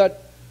God's got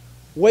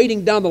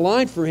waiting down the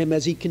line for him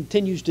as he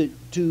continues to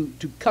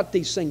cut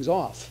these things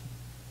off.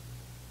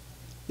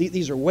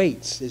 These are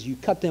weights as you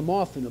cut them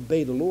off and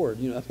obey the Lord.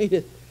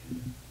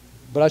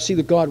 But I see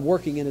the God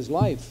working in his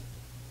life.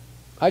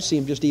 I see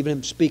him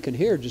him speaking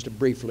here just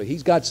briefly.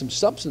 He's got some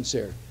substance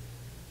there.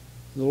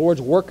 The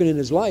Lord's working in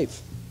his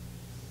life.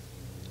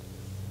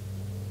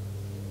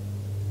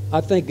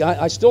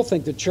 I still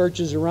think the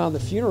churches around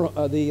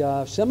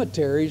the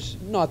cemeteries,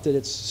 not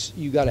that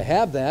you got to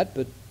have that,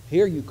 but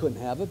here you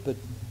couldn't have it. But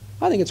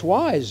I think it's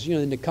wise,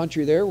 in the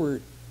country there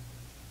where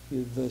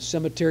the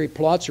cemetery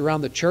plots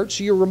around the church,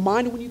 so you're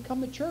reminded when you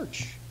come to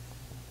church.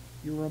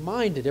 You're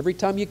reminded every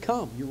time you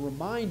come. You're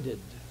reminded.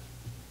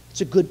 It's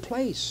a good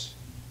place.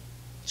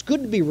 It's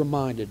good to be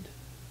reminded.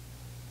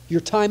 Your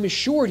time is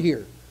short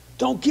here.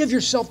 Don't give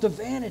yourself to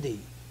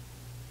vanity.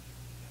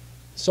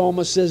 The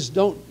psalmist says,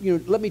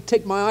 let me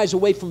take my eyes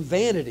away from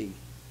vanity.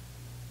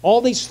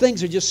 All these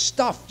things are just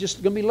stuff,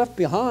 just going to be left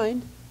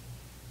behind.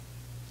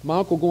 My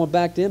uncle, going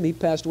back to him, he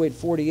passed away at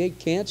 48,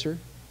 cancer.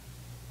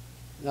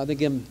 I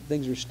think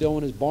things are still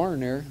in his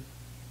barn there.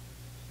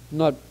 I'm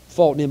not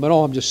faulting him at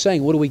all. I'm just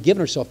saying, what are we giving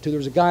ourselves to? There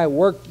was a guy at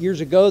work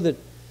years ago that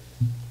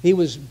he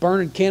was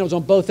burning candles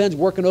on both ends,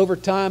 working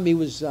overtime. He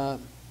was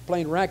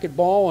playing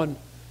racquetball, and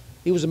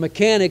he was a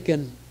mechanic.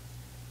 And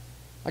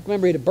I can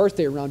remember he had a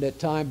birthday around that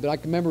time, but I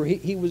can remember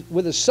he was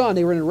with his son.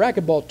 They were in a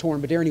racquetball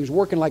tournament there, and he was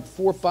working like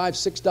 4, 5,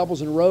 6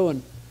 doubles in a row.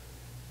 And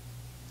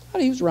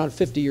he was around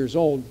 50 years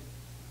old.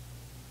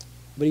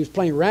 But he was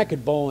playing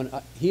racquetball,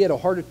 and he had a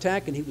heart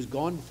attack, and he was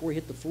gone before he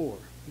hit the floor.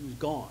 He was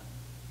gone.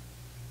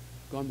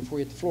 Gone before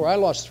he hit the floor. I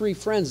lost 3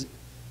 friends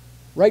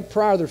right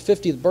prior to their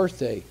 50th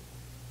birthday.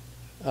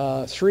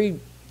 3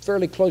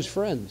 fairly close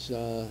friends.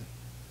 The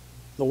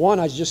one,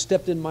 I just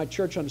stepped in my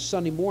church on a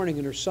Sunday morning,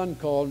 and her son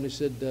called, and they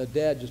said,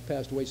 Dad just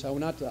passed away. So I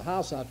went out to the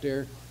house out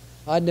there.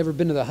 I'd never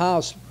been to the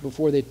house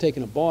before they'd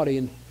taken a body,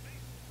 and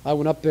I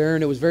went up there,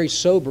 and it was very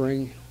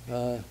sobering.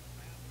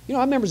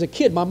 I remember as a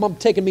kid, my mom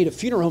taking me to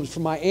funeral homes for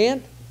my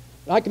aunt.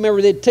 I can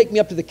remember they'd take me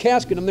up to the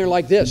casket, and I'm there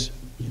like this.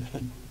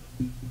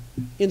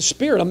 In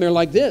spirit, I'm there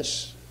like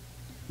this.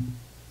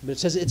 But it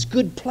says it's a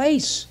good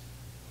place.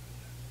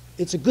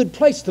 It's a good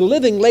place. The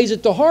living lays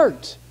at the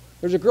heart.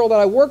 There's a girl that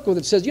I work with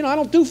that says, I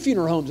don't do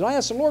funeral homes. And I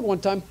asked the Lord one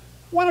time,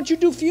 why don't you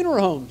do funeral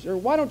homes? Or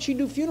why don't she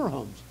do funeral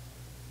homes?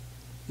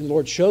 And the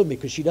Lord showed me,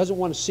 because she doesn't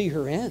want to see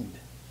her end.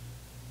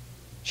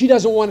 She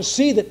doesn't want to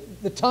see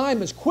that the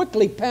time is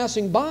quickly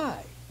passing by.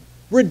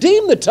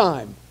 Redeem the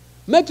time.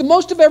 Make the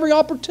most of every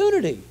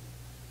opportunity,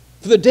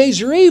 for the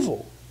days are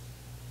evil.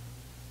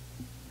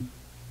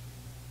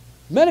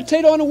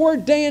 Meditate on the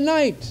Word day and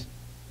night.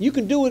 You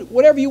can do it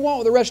whatever you want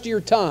with the rest of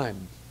your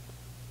time.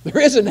 There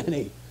isn't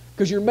any,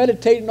 because you're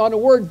meditating on the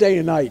Word day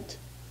and night.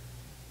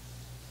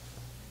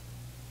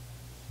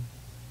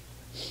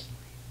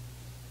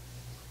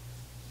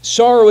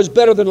 Sorrow is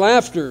better than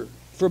laughter,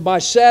 for by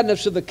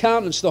sadness of the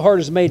countenance the heart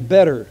is made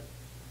better.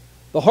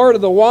 The heart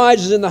of the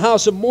wise is in the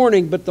house of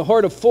mourning, but the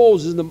heart of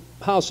fools is in the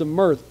house of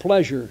mirth,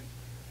 pleasure.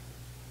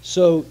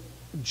 So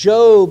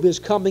Job is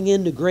coming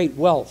into great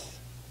wealth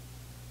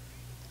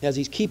as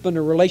he's keeping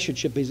a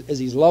relationship, as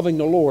he's loving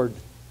the Lord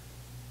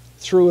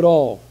through it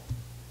all.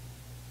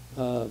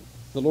 The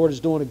Lord is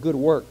doing a good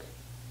work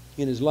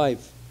in his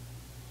life.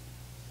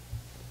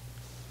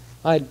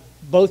 I had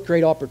both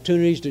great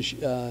opportunities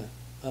to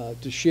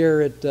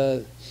share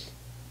it.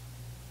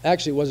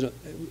 Actually,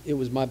 it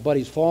was my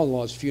buddy's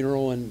father-in-law's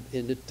funeral, and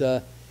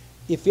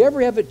if you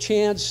ever have a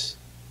chance,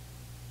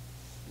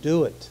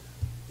 do it.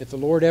 If the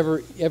Lord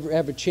ever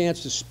have a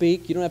chance to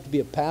speak, you don't have to be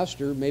a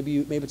pastor. Maybe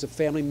it's a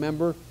family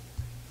member.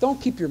 Don't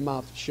keep your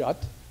mouth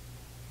shut.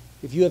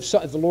 If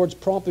the Lord's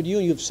prompted you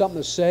and you have something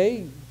to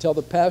say, tell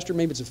the pastor.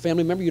 Maybe it's a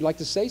family member you'd like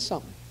to say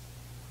something.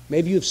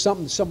 Maybe you have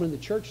something someone in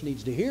the church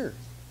needs to hear.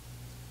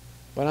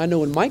 But I know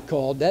when Mike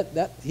called,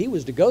 that he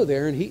was to go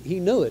there, and he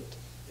knew it,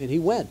 and he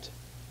went.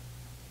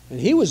 And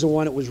he was the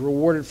one that was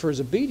rewarded for his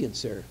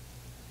obedience there.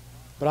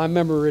 But I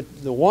remember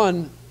the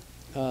one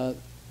guy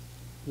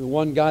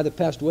that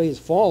passed away, his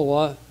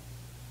father-in-law,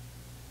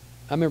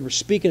 I remember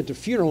speaking at the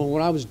funeral, and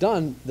when I was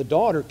done, the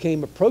daughter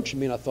came approaching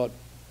me, and I thought,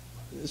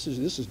 this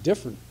is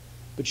different.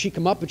 But she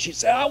come up and she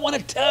said, I want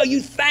to tell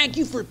you, thank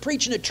you for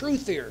preaching the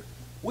truth here.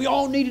 We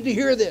all needed to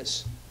hear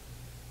this.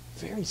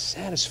 Very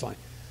satisfying.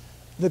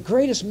 The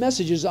greatest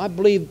messages, I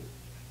believe,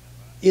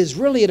 is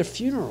really at a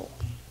funeral.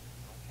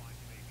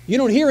 You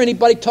don't hear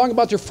anybody talking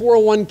about their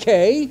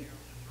 401k.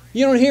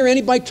 You don't hear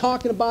anybody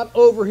talking about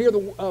over here the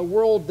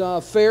world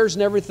affairs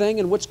and everything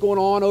and what's going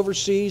on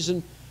overseas.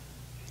 And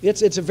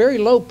it's a very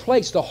low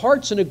place. The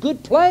heart's in a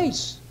good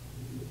place.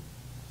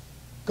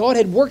 God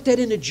had worked that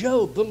into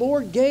Job. The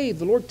Lord gave,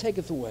 the Lord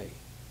taketh away.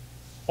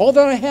 All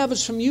that I have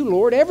is from you,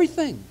 Lord,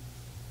 everything.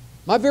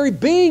 My very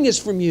being is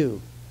from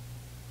you.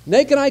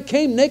 Naked I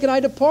came, naked I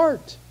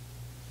depart.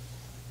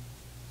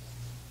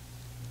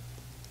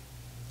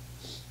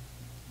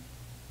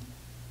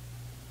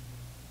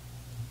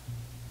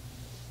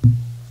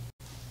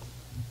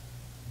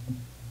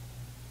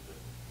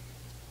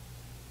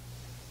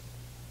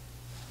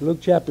 Luke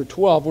chapter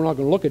 12, we're not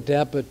going to look at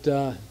that,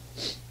 but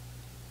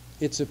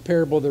it's a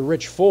parable of the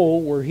rich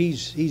fool where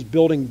he's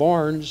building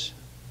barns.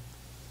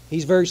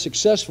 He's a very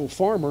successful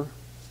farmer.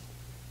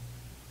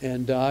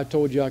 And I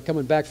told you,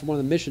 coming back from one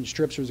of the mission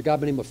trips, there was a guy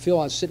by the name of Phil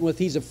I was sitting with.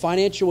 He's a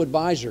financial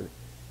advisor.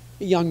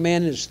 A young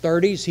man in his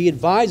 30s. He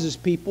advises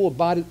people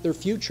about their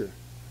future.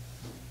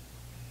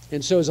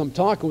 And so as I'm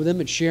talking with him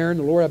and sharing,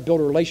 the Lord, I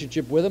built a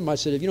relationship with him. I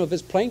said, if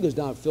this plane goes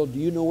down, Phil, do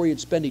you know where you'd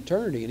spend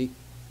eternity? And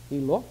he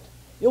looked.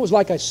 It was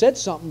like I said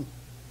something,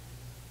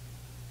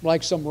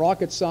 like some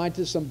rocket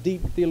scientist, some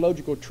deep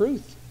theological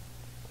truth.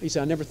 He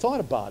said, I never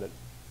thought about it.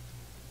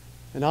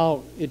 And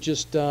how it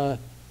just, but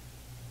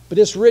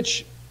this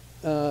rich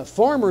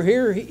farmer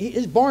here,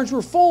 his barns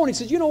were full. And he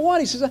says, you know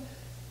what? He says,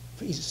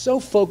 he's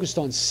so focused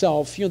on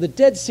self. The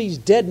Dead Sea's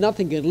dead.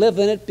 Nothing can live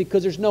in it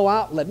because there's no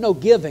outlet, no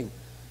giving.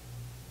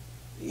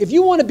 If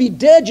you want to be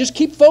dead, just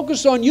keep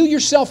focused on you,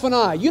 yourself, and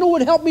I. You know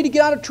what helped me to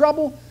get out of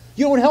trouble?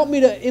 You know what helped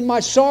me in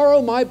my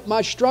sorrow,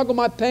 my struggle,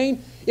 my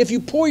pain? If you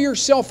pour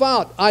yourself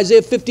out,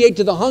 Isaiah 58,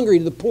 to the hungry,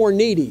 to the poor and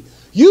needy,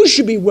 you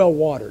should be well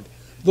watered.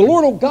 The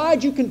Lord will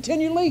guide you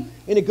continually,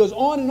 and it goes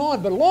on and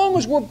on. But as long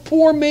as we're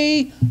poor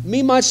me,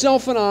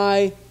 myself, and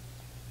I.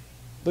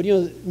 But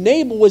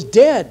Nabal was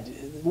dead.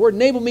 The word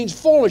Nabal means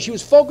foolish. He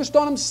was focused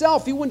on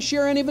himself. He wouldn't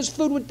share any of his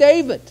food with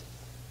David.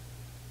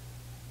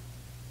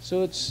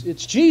 So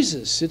it's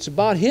Jesus. It's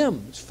about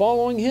him. It's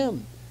following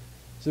him.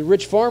 So the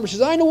rich farmer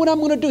says, I know what I'm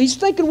going to do. He's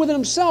thinking within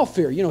himself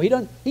here.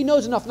 He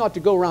knows enough not to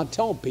go around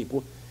telling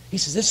people. He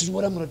says, this is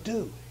what I'm going to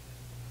do.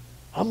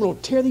 I'm going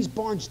to tear these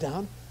barns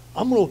down.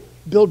 I'm going to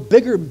build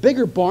bigger and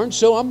bigger barns.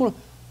 So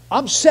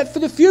I'm set for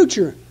the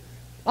future.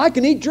 I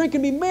can eat, drink,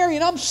 and be merry,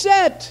 and I'm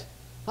set.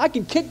 I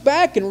can kick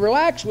back and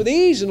relax with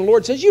ease. And the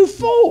Lord says, you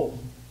fool.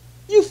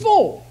 You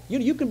fool.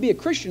 You can be a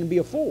Christian and be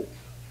a fool.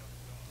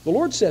 The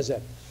Lord says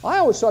that. I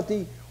always thought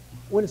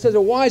when it says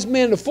a wise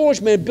man and a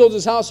foolish man builds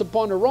his house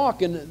upon the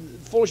rock and the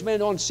foolish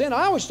man on sin,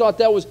 I always thought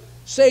that was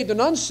saved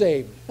and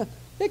unsaved.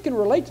 It can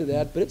relate to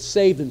that, but it's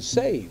saved and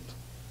saved.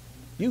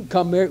 You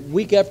come there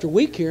week after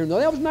week here, and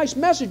that was a nice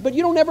message, but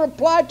you don't ever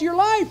apply it to your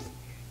life.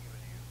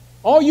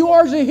 All you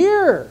are is a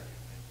hearer.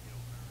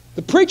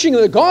 The preaching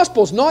of the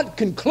gospel is not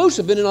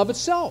conclusive in and of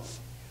itself.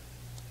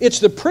 It's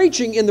the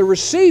preaching and the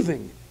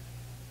receiving.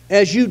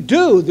 As you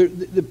do,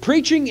 the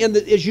preaching and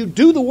as you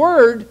do the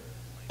word,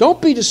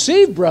 don't be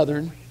deceived,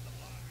 brethren.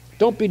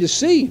 Don't be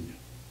deceived.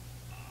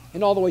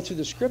 And all the way through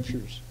the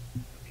Scriptures.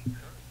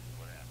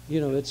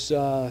 It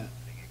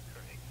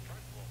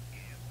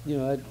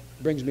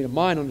brings me to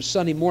mind on a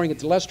Sunday morning at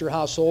the Lester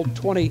household,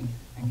 probably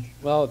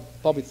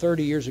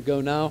 30 years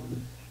ago now.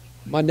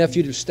 My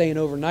nephew was staying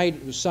overnight.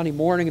 It was Sunday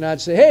morning, and I'd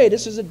say, hey,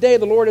 this is a day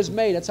the Lord has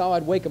made. That's how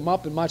I'd wake him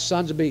up, and my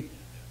sons would be,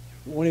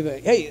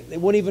 they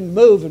wouldn't even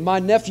move, and my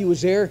nephew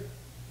was there.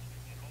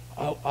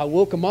 I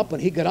woke him up,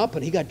 and he got up,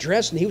 and he got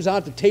dressed, and he was out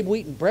at the table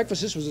eating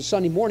breakfast. This was a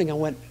Sunday morning. I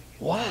went,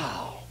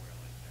 wow.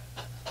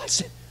 I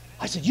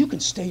said, you can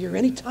stay here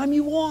anytime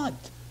you want.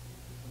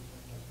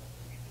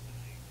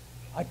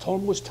 I told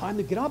him it was time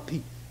to get up.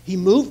 He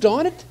moved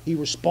on it. He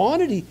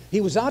responded.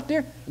 He was out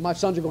there. And my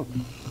sons are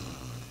going,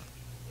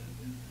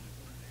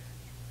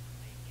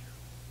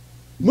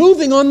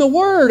 moving on the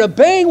Word,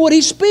 obeying what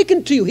He's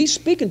speaking to you. He's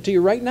speaking to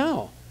you right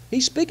now.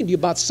 He's speaking to you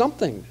about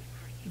something.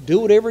 Do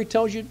whatever He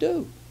tells you to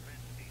do.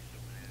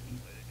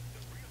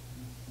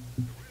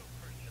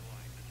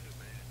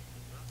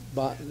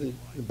 But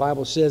the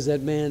Bible says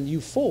that, man, you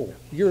fool.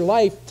 Your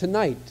life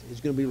tonight is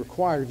going to be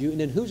required of you. And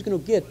then who's going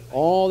to get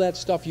all that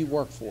stuff you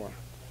work for?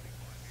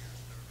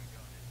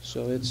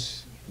 So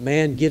it's,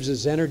 man gives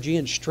his energy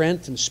and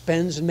strength and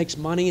spends and makes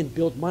money and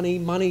builds money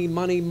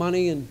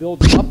and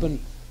builds up, and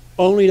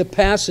only to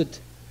pass it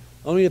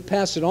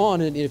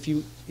on. And if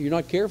you're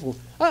not careful,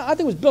 I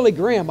think it was Billy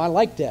Graham. I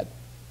like that.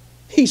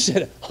 He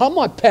said, I'm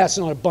not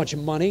passing on a bunch of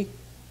money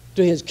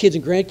to his kids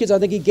and grandkids. I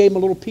think he gave them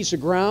a little piece of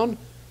ground.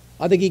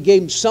 I think he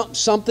gave them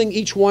something,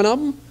 each one of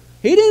them.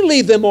 He didn't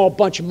leave them all a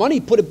bunch of money.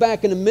 He put it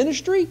back in the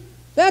ministry.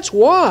 That's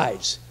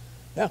wise.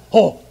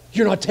 Oh,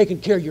 you're not taking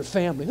care of your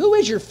family. Who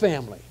is your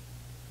family?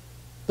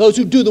 Those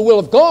who do the will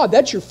of God,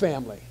 that's your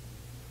family.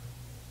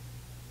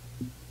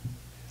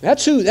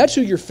 That's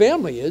who your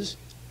family is.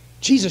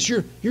 Jesus,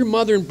 your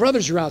mother and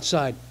brothers are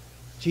outside.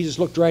 Jesus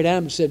looked right at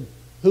him and said,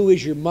 who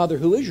is your mother?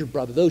 Who is your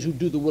brother? Those who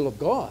do the will of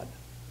God.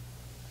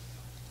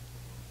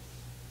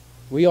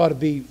 We ought to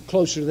be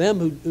closer to them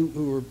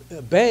who are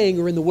obeying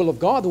or in the will of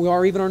God than we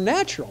are even our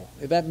natural,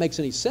 if that makes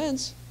any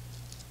sense.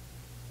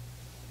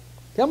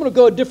 Okay, I'm going to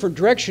go a different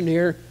direction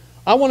here.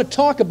 I want to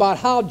talk about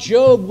how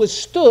Job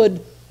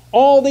withstood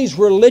all these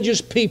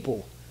religious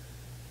people.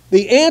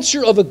 The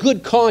answer of a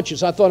good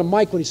conscience, I thought of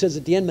Mike when he says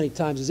at the end many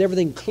times, is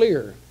everything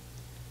clear?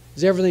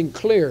 Is everything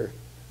clear?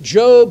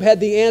 Job had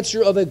the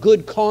answer of a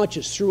good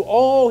conscience through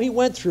all he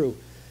went through.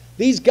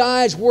 These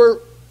guys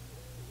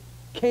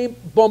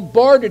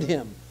bombarded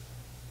him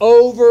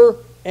over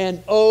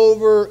and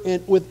over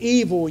and with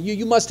evil.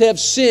 You must have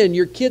sin.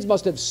 Your kids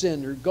must have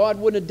sinned, or God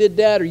wouldn't have did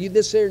that, or you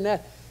this, there, and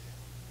that.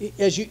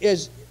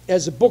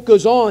 As the book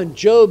goes on,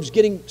 Job's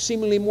getting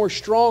seemingly more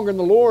stronger in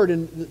the Lord,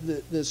 and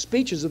the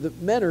speeches of the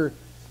men are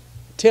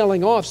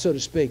tailing off, so to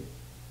speak.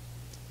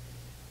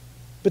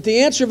 But the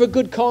answer of a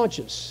good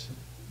conscience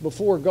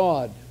before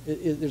God,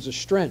 there's a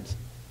strength.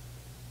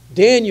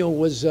 Daniel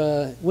was,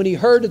 when he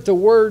heard that the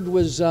word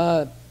was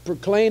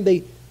proclaimed,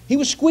 he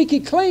was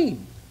squeaky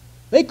clean.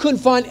 They couldn't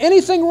find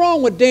anything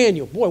wrong with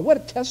Daniel. Boy, what a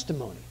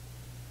testimony.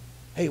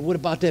 Hey, what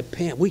about that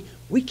Pam?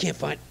 We can't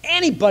find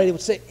anybody that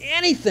would say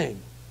anything.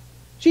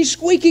 She's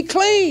squeaky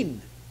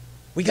clean.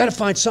 We got to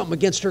find something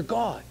against her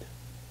God.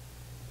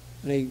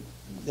 And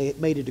they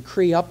made a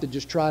decree up to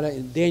just try to,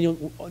 and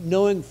Daniel,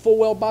 knowing full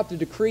well about the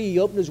decree, he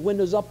opened his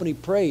windows up and he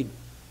prayed.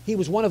 He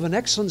was one of an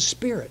excellent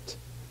spirit.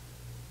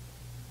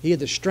 He had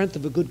the strength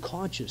of a good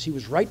conscience. He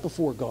was right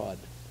before God.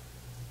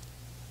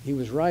 He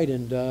was right,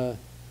 and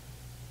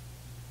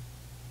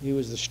he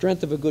was the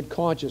strength of a good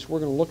conscience. We're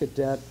going to look at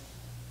that.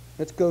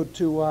 Let's go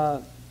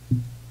to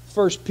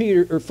 1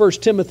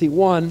 Timothy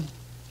 1.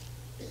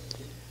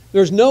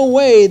 There's no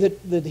way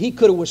that he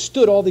could have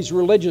withstood all these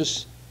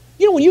religious.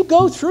 You know, when you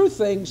go through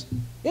things,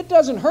 it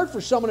doesn't hurt for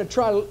someone to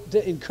try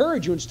to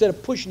encourage you instead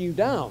of pushing you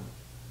down.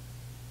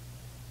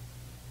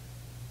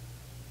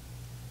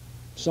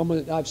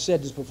 I've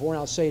said this before, and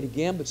I'll say it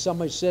again, but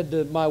somebody said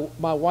to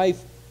my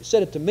wife,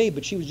 said it to me,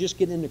 but she was just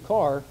getting in the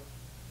car.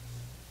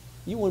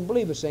 You wouldn't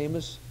believe us,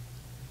 Amos.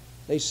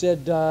 They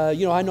said,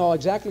 I know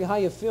exactly how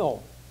you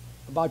feel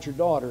about your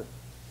daughter.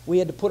 We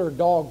had to put her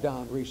dog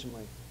down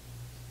recently.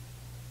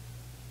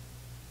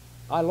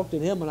 I looked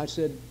at him and I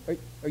said,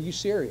 are you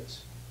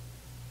serious?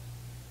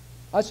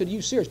 I said, are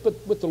you serious?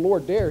 But with the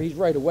Lord there, he's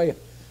right away.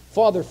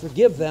 Father,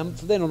 forgive them,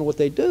 for they don't know what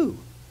they do.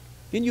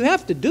 And you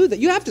have to do that.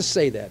 You have to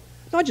say that.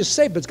 Not just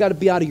say it, but it's got to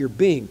be out of your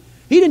being.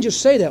 He didn't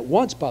just say that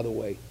once, by the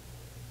way.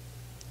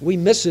 We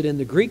miss it in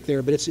the Greek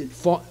there, but it's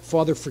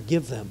Father,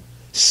 forgive them.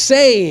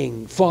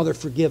 Saying, Father,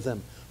 forgive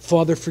them.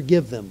 Father,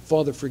 forgive them.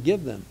 Father,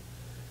 forgive them.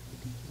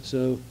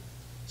 So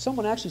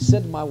someone actually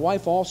said to my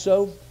wife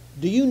also,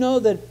 do you know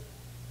that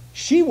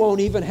she won't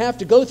even have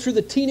to go through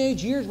the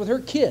teenage years with her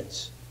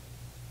kids?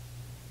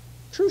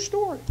 True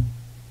story.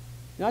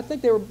 Now, I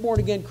think they were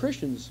born-again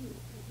Christians.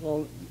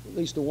 Well, at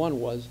least the one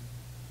was.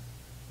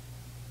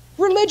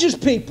 Religious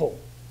people.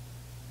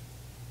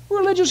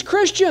 Religious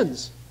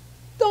Christians.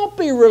 Don't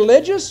be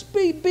religious.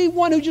 Be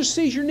one who just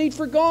sees your need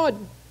for God.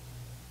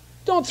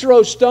 Don't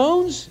throw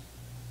stones.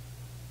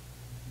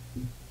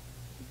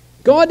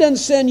 God doesn't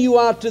send you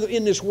out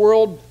in this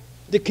world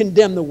to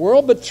condemn the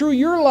world, but through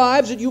your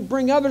lives that you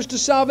bring others to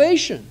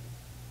salvation.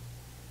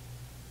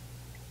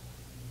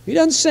 He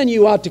doesn't send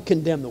you out to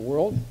condemn the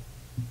world.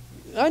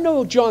 I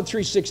know John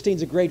 3:16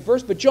 is a great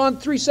verse, but John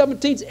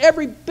 3:17 is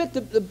every bit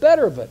the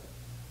better of it.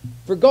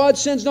 For God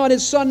sends not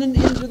His Son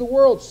into the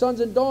world,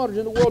 sons and daughters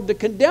in the world, to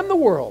condemn the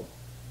world,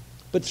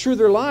 but through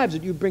their lives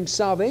that you bring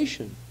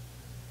salvation.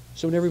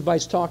 So when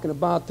everybody's talking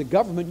about the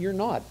government, you're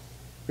not.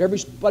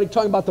 Everybody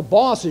talking about the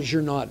bosses,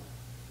 you're not.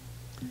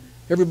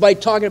 Everybody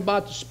talking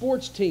about the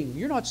sports team,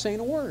 you're not saying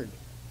a word.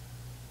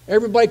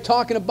 Everybody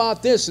talking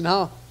about this and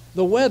how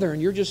the weather,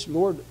 and you're just,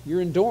 Lord,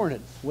 you're enduring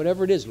it,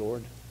 whatever it is,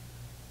 Lord.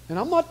 And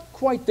I'm not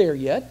quite there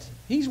yet.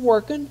 He's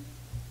working.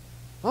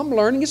 I'm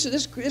learning.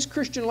 This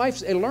Christian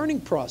life's a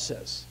learning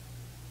process.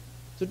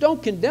 So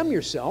don't condemn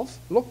yourself.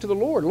 Look to the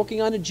Lord,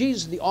 looking unto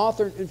Jesus, the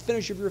author and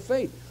finisher of your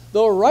faith.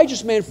 Though a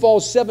righteous man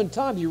falls 7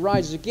 times, he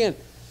rises again.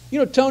 You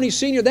know, Tony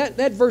Sr.,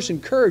 that verse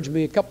encouraged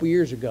me a couple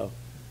years ago.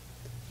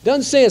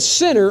 Doesn't say a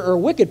sinner or a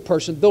wicked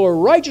person, though a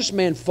righteous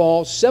man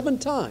falls 7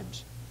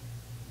 times.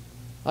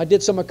 I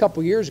did some a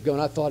couple years ago,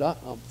 and I thought,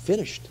 I'm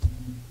finished.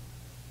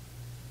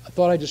 I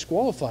thought I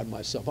disqualified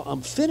myself.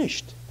 I'm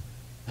finished.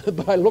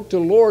 But I looked to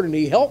the Lord, and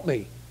He helped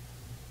me.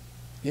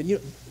 And you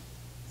know,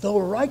 though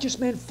a righteous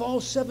man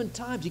falls 7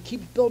 times, he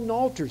keeps building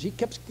altars. He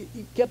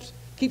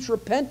keeps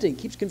repenting,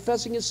 keeps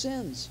confessing his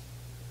sins.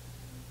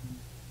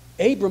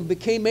 Abram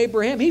became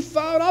Abraham. He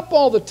fouled up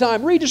all the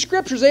time. Read the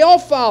scriptures. They all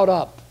fouled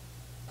up.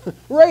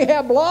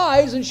 Rahab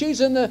lies, and she's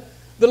in the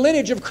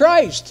lineage of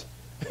Christ.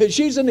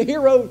 She's in the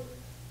hero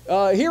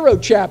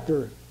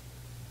chapter.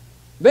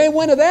 They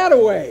went that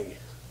away.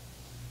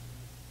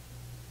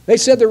 They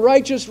said the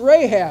righteous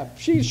Rahab.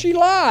 She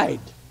lied.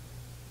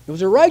 It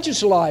was a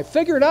righteous lie.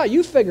 Figure it out.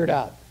 You figure it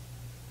out.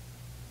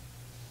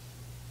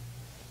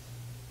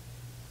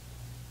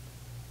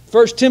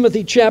 1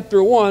 Timothy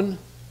chapter 1.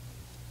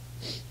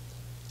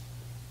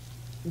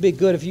 It'd be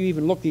good if you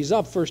even look these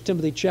up. 1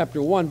 Timothy chapter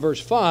 1,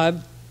 verse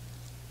 5.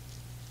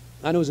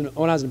 I know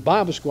when I was in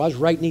Bible school, I was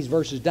writing these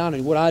verses down,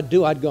 and what I'd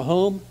do, I'd go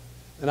home,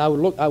 and I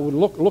would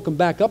look them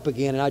back up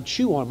again, and I'd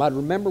chew on them. I'd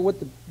remember what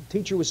the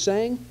teacher was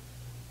saying.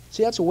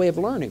 See, that's a way of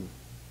learning.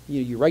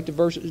 You write the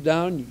verses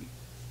down.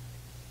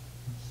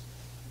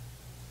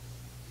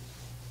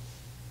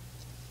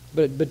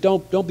 But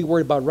don't be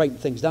worried about writing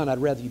things down. I'd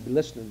rather you be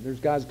listening. There's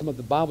guys who come up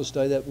to the Bible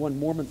study. That one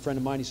Mormon friend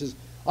of mine, he says,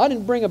 I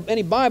didn't bring up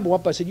any Bible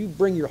up. I said, you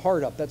bring your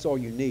heart up. That's all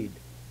you need.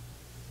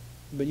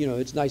 But, you know,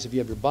 it's nice if you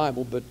have your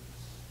Bible, but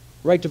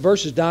write the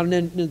verses down,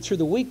 and then through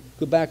the week,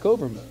 go back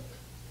over them.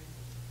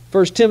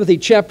 1 Timothy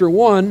chapter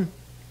 1.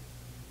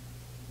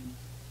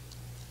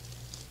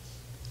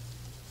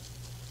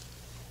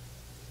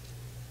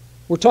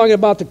 We're talking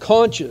about the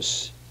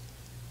conscience.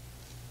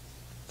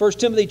 1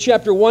 Timothy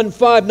chapter 1,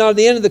 5. Now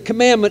the end of the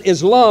commandment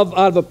is love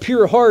out of a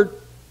pure heart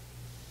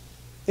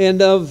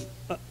and of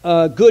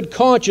a good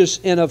conscience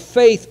and of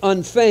faith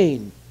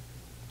unfeigned.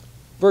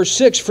 Verse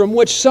 6. From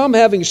which some,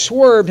 having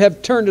swerved,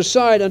 have turned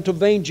aside unto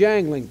vain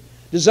jangling,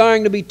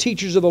 desiring to be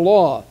teachers of the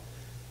law.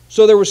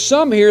 So there were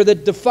some here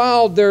that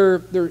defiled their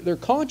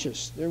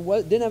conscience. They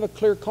didn't have a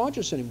clear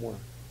conscience anymore.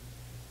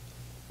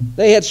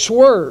 They had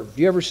swerved.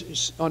 You ever,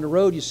 on the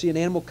road, you see an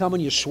animal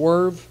coming, you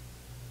swerve?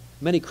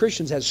 Many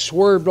Christians have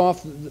swerved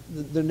off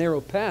the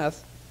narrow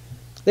path.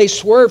 They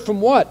swerved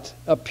from what?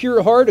 A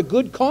pure heart, a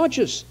good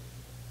conscience,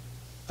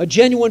 a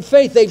genuine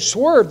faith. They've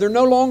swerved. They're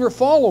no longer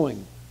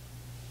following.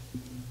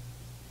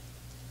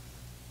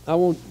 I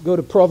won't go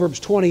to Proverbs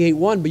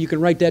 28:1, but you can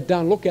write that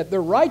down. Look at it. The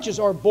righteous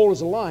are bold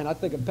as a lion. I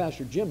think of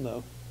Pastor Jim,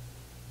 though.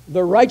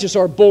 The righteous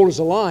are bold as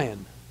a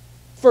lion.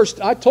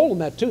 First, I told him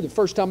that, too. The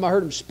first time I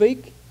heard him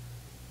speak,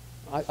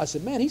 I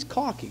said, man, he's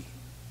cocky.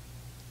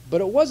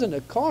 But it wasn't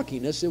a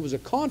cockiness. It was a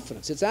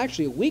confidence. It's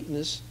actually a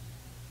weakness.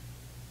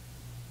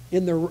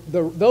 In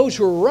those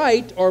who are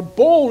right are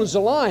bold as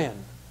a lion.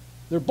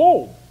 They're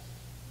bold.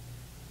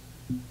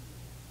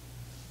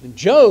 And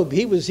Job,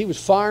 he was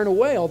firing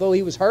away, although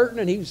he was hurting,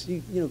 and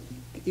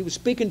he was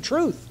speaking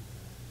truth.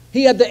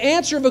 He had the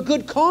answer of a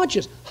good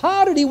conscience.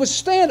 How did he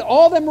withstand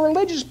all them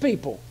religious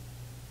people?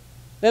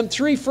 Them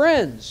 3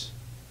 friends.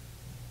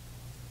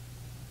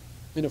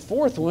 And the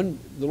fourth one,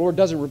 the Lord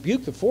doesn't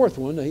rebuke the fourth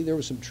one. There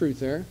was some truth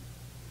there.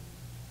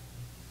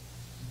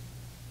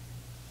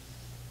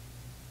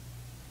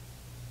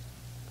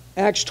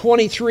 Acts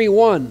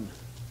 23:1.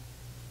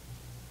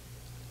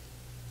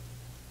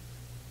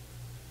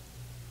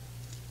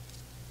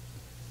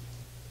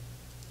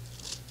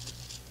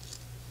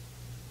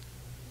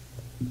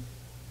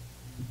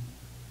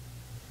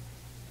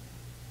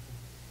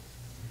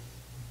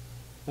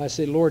 I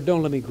say, Lord,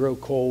 don't let me grow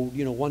cold.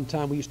 You know, one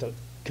time we used to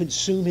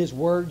consume His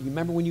Word. You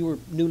remember when you were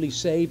newly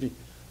saved? And,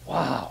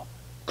 wow,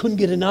 couldn't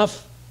get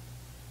enough.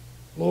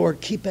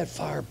 Lord, keep that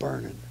fire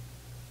burning.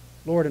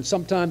 Lord, and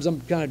sometimes I'm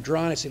kind of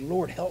dry, and I say,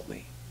 Lord, help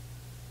me.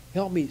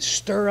 Help me.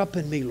 Stir up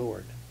in me,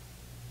 Lord.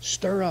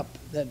 Stir up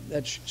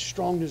that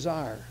strong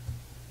desire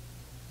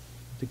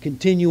to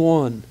continue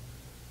on.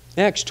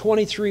 Acts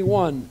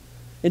 23:1.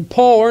 And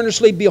Paul,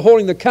 earnestly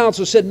beholding the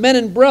council, said, Men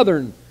and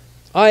brethren,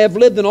 I have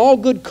lived in all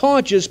good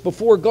conscience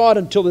before God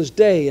until this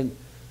day. And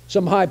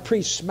some high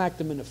priest smacked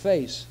him in the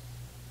face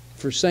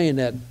for saying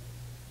that.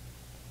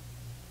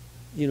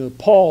 You know,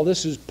 Paul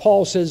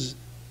says,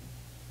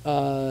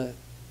 Men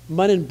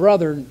and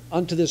brethren,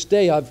 unto this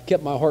day I've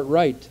kept my heart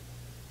right.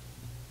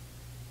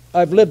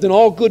 I've lived in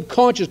all good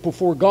conscience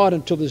before God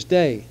until this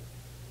day.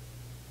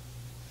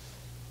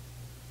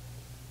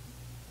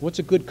 What's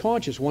a good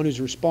conscience? One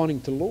who's responding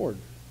to the Lord.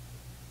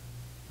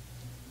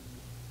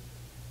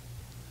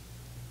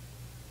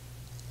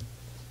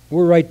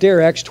 We're right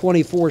there, Acts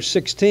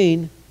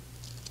 24:16.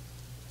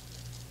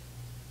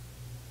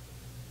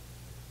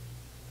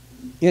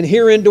 And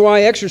herein do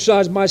I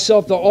exercise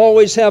myself to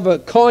always have a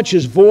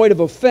conscience void of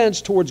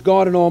offense towards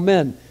God and all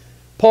men.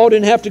 Paul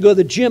didn't have to go to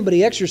the gym, but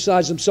he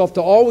exercised himself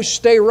to always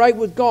stay right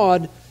with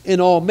God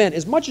and all men.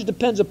 As much as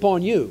depends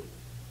upon you.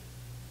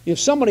 If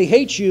somebody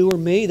hates you or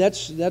me,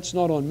 that's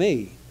not on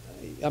me.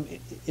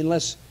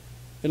 Unless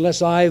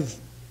I've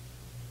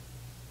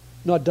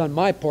not done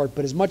my part,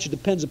 but as much as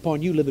depends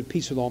upon you, live at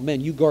peace with all men.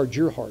 You guard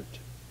your heart.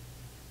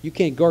 You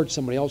can't guard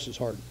somebody else's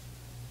heart.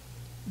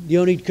 The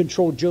only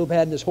control Job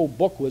had in this whole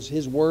book was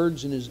his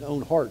words and his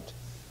own heart.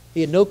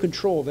 He had no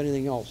control of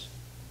anything else.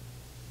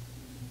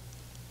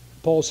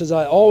 Paul says,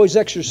 I always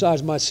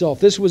exercise myself.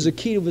 This was the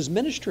key to his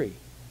ministry.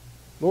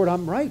 Lord,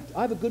 I'm right.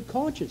 I have a good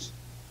conscience.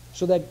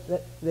 So that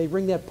they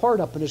bring that part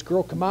up, and this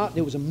girl come out, and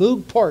it was a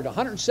Moog part, a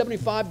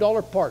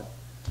 $175 part.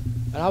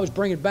 And I was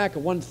bringing back a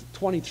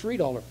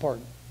 $123 part.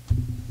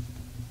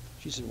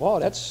 She said,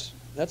 wow, I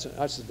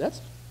said,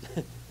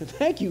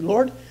 thank you,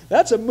 Lord.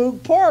 That's a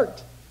Moog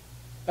part.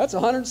 That's a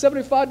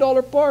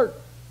 $175 part.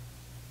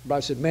 But I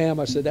said, ma'am,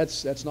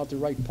 that's not the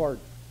right part.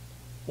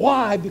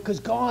 Why? Because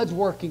God's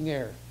working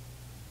there.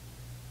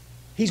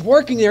 He's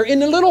working there in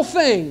the little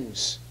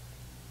things.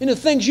 In the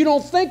things you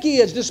don't think He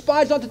is.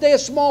 Despise not today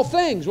of small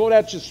things. Well,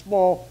 that's just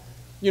small.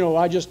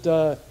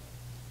 If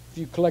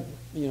you collect,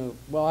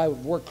 I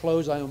work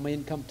clothes, I owe my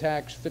income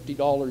tax,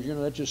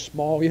 $50. That's just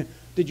small.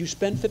 Did you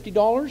spend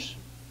 $50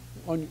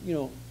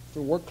 on,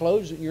 for work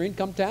clothes and your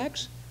income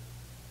tax?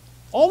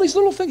 All these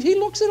little things, He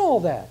looks at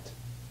all that.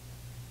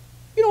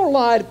 You don't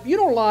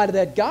lie to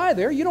that guy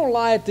there. You don't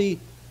lie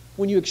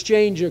when you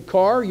exchange a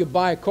car, you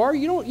buy a car.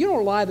 You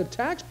don't lie to the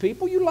tax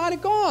people. You lie to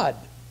God.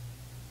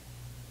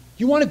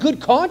 You want a good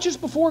conscience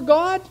before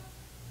God?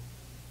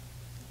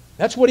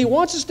 That's what He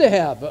wants us to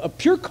have, a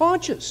pure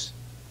conscience.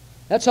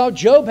 That's how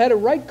Job had a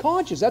right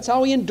conscience. That's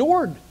how he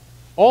endured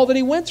all that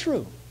he went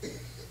through.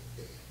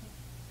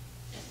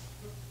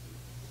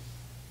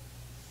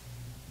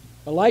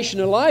 Elisha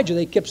and Elijah,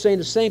 they kept saying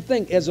the same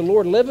thing. As the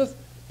Lord liveth,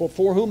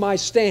 before whom I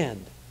stand.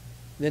 And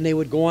then they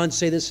would go on and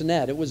say this and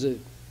that.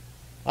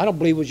 I don't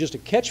believe it was just a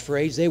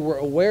catchphrase. They were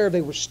aware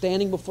they were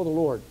standing before the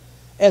Lord.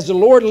 As the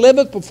Lord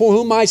liveth, before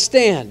whom I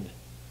stand.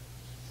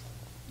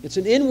 It's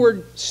an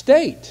inward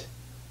state.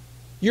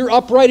 You're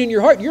upright in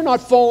your heart. You're not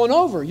falling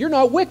over. You're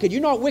not wicked.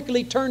 You're not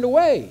wickedly turned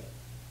away.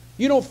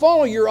 You don't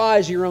follow your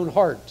eyes, your own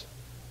heart.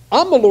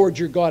 I'm the Lord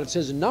your God, it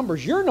says in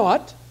Numbers. You're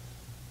not.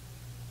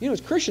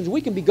 As Christians, we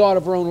can be God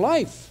of our own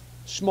life.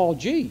 Small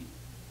g.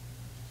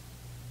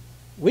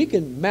 We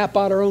can map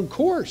out our own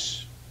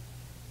course.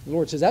 The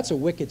Lord says that's a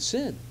wicked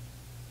sin.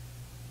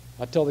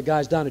 I tell the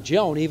guys down at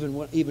jail, and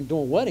even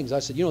doing weddings, I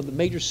said, the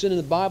major sin in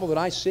the Bible that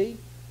I see,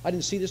 I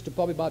didn't see this till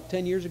probably about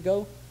 10 years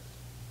ago,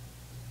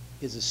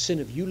 is the sin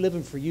of you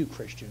living for you,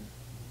 Christian.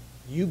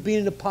 You being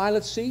in the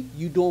pilot seat,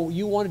 you doing what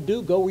you want to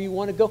do, go where you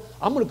want to go.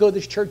 I'm going to go to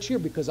this church here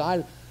because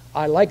I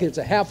like it. It's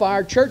a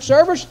half-hour church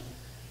service.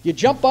 You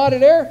jump out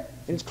of there,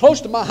 and it's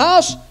close to my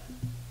house.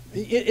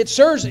 It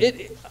serves.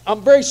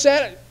 I'm very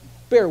sad.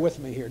 Bear with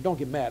me here. Don't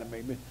get mad at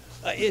me.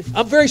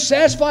 I'm very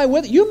satisfied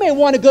with it. You may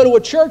want to go to a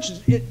church,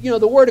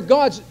 the Word of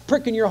God's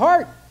pricking your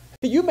heart.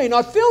 You may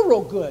not feel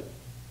real good.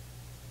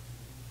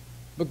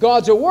 But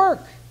God's at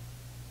work.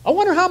 I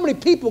wonder how many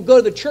people go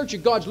to the church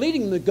that God's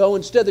leading them to go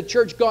instead of the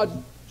church God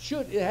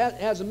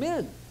has them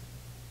in.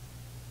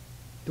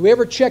 Do we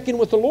ever check in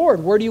with the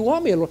Lord? Where do you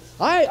want me?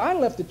 I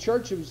left the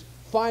church. It was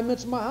 5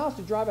 minutes from my house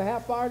to drive a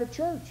half hour to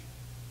church.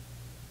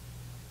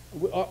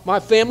 My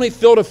family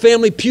filled a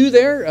family pew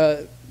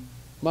there.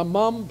 My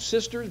mom,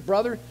 sisters,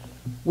 brother,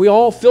 we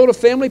all filled a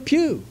family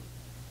pew.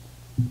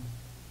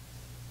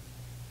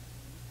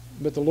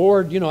 But the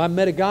Lord, I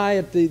met a guy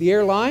at the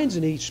airlines,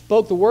 and he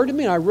spoke the word to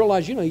me, and I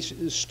realized,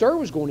 a stir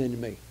was going into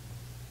me.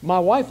 My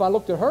wife, I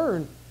looked at her,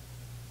 and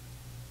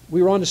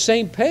we were on the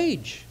same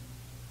page.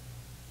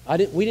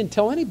 We didn't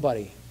tell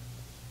anybody.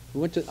 I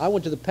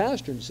went to the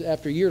pastor, and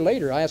after a year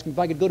later, I asked him if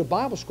I could go to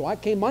Bible school. I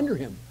came under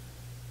him.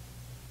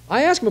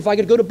 I asked him if I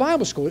could go to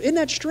Bible school. Isn't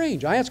that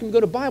strange? I asked him to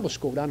go to Bible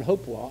school down in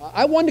Hopewell.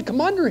 I wanted to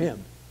come under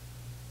him.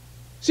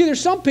 See,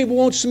 there's some people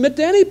who won't submit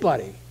to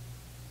anybody.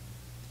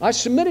 I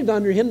submitted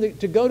under him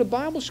to go to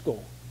Bible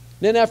school.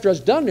 Then after I was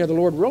done there, the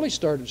Lord really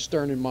started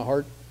stirring in my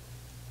heart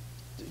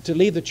to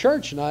leave the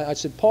church. And I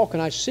said, Paul, can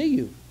I see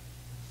you?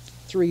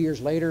 3 years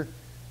later,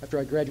 after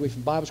I graduated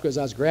from Bible school, as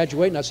I was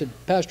graduating, I said,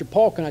 Pastor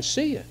Paul, can I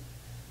see you?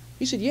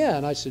 He said, yeah.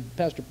 And I said,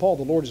 Pastor Paul,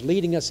 the Lord is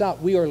leading us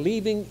out. We are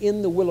leaving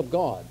in the will of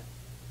God.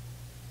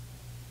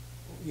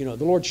 The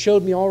Lord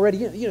showed me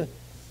already.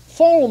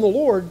 Following the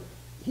Lord,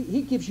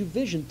 He gives you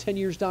vision 10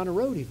 years down the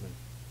road even.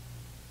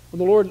 When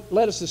the Lord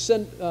led us to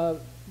send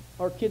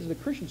our kids to the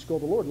Christian school,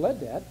 the Lord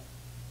led that.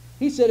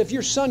 He said, if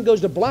your son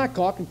goes to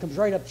Blackhawk and comes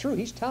right up through,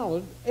 he's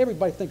talented.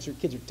 Everybody thinks their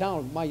kids are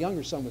talented. My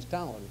younger son was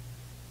talented.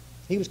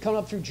 He was coming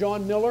up through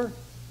John Miller,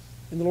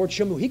 And the Lord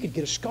showed me he could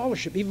get a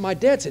scholarship. Even my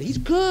dad said, he's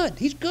good.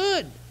 He's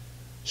good.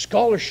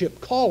 Scholarship,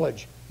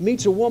 college.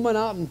 Meets a woman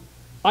out in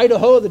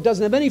Idaho that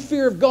doesn't have any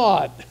fear of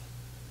God.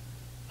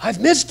 I've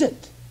missed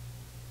it.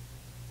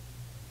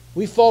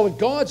 We followed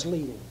God's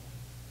leading.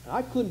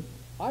 I couldn't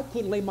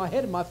lay my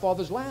head in my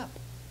father's lap.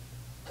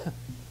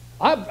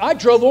 I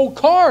drove old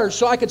cars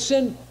so I could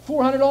send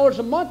 $400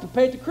 a month to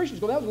pay it to Christian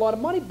school. That was a lot of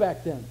money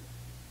back then.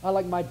 I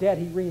like my dad,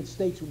 he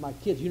reinstates with my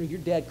kids. You know, your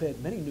dad could have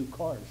many new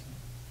cars.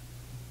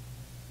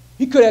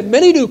 He could have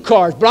many new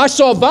cars, but I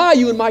saw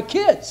value in my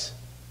kids.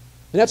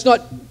 And that's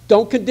not,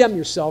 don't condemn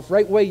yourself.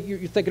 Right away, you're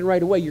thinking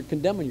right away, you're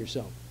condemning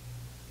yourself.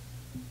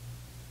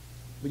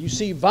 But you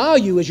see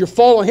value as you're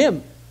following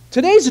him.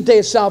 Today's the day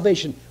of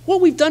salvation.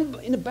 What we've done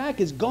in the back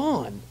is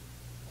gone.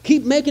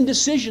 Keep making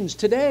decisions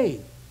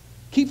today.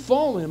 Keep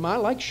following him. I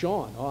like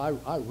Sean. Oh,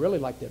 I really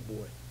like that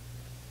boy.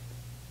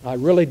 I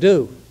really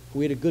do.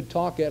 We had a good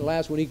talk at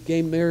last when he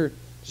came there,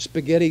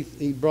 spaghetti.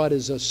 He brought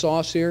his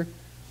sauce here.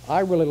 I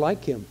really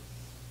like him.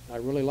 I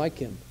really like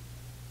him.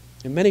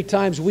 And many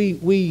times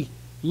we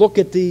look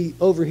at the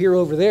over here,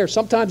 over there.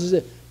 Sometimes as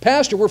a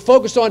pastor, we're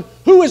focused on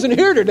who isn't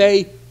here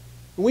today,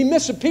 and we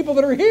miss the people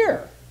that are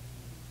here.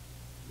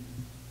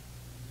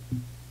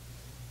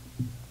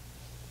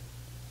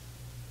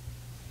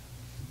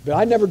 But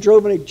I never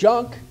drove any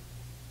junk.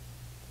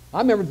 I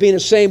remember being the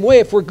same way.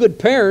 If we're good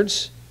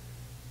parents,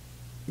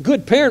 a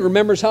good parent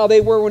remembers how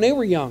they were when they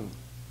were young.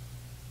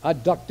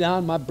 I'd duck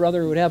down. My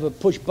brother would have a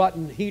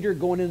push-button heater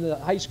going into the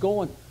high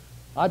school, and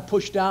I'd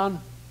push down,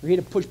 or he'd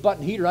have a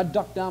push-button heater. I'd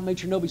duck down, make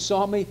sure nobody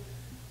saw me.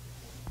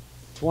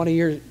 20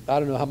 years, I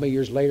don't know how many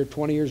years later,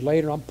 20 years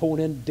later, I'm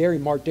pulling in Dairy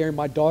Mart there, and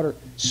my daughter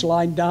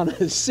sliding down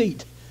the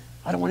seat.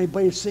 I don't want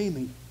anybody to see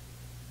me.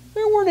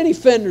 There weren't any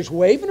fenders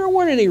waving. There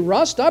weren't any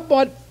rust. I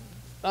bought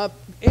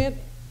Aunt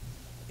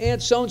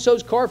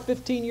so-and-so's car,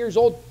 15 years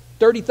old,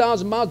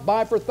 30,000 miles,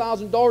 buy for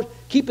 $1,000,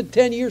 keep it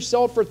 10 years,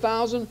 sell it for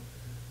 $1,000.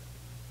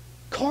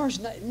 Cars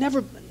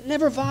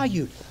never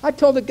valued. I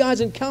told the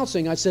guys in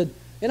counseling, I said,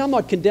 and I'm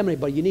not condemning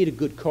anybody, you need a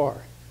good car.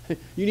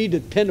 You need a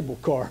dependable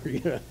car.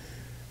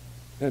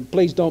 And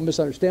please don't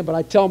misunderstand, but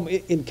I tell them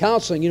in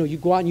counseling, you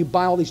go out and you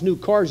buy all these new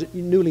cars that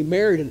you're newly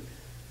married, and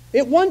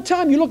at one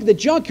time you look at the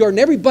junkyard and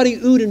everybody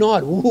oohed and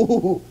awed.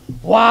 Ooh,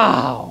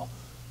 wow.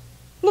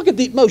 Look at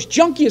the most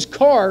junkiest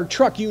car or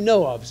truck you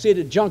know of. See it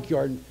at a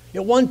junkyard. And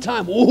at one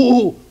time,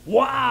 ooh,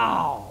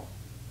 wow.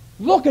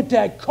 Look at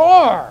that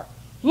car.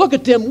 Look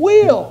at them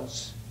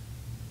wheels.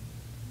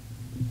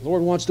 The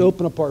Lord wants to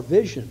open up our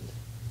vision,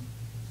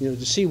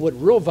 to see what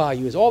real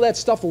value is. All that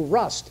stuff will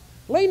rust.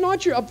 Lay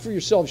not up for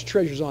yourselves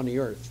treasures on the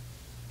earth,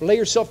 but lay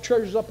yourself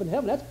treasures up in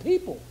heaven. That's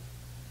people.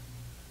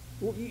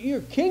 You're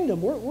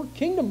kingdom. We're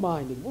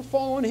kingdom-minded. We're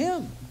following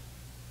him.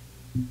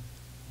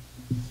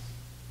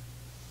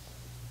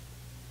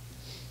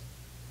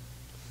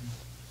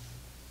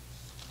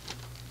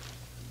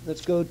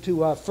 Let's go to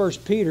 1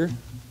 Peter.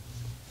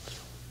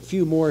 A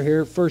few more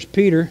here. 1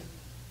 Peter.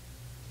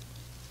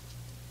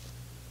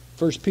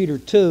 1 Peter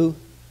 2.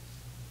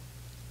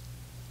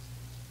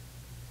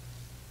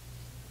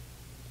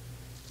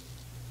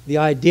 The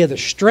idea, the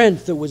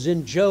strength that was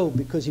in Job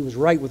because he was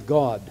right with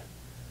God.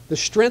 The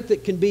strength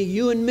that can be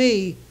you and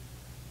me,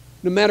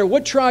 no matter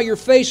what trial you're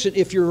facing,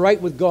 if you're right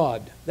with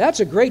God. That's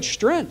a great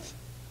strength.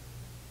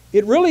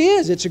 It really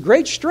is. It's a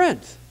great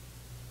strength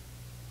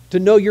to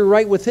know you're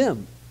right with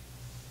him.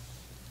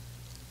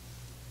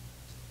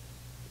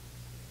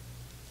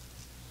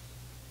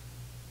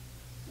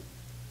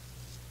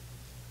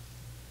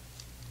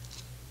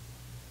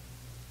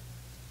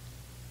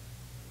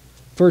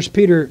 First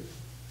Peter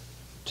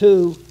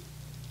 2,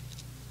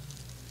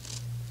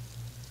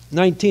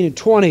 19 and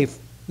 20.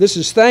 This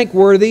is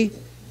thankworthy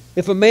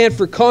if a man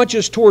for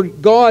conscience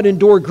toward God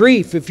endure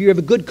grief. If you have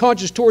a good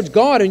conscience towards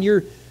God and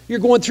you're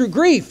going through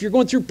grief, you're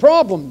going through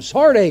problems,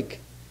 heartache.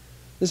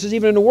 This is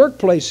even in the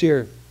workplace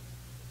here.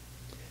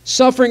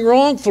 Suffering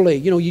wrongfully.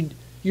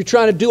 You're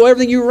trying to do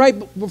everything you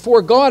right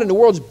before God and the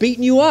world's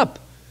beating you up.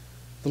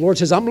 The Lord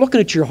says, I'm looking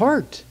at your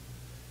heart.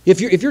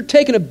 If you're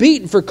taking a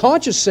beating for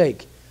conscience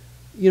sake,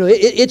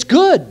 it's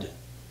good.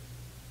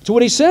 That's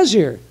what he says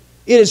here.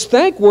 It is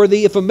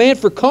thankworthy if a man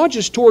for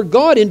conscience toward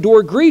God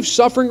endure grief,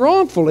 suffering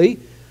wrongfully.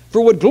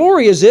 For what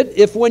glory is it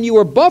if when you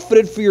are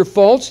buffeted for your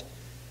faults,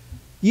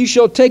 you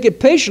shall take it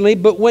patiently,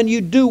 but when you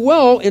do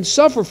well and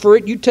suffer for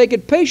it, you take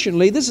it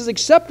patiently. This is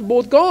acceptable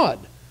with God.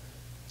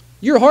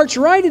 Your heart's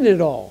right in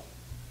it all.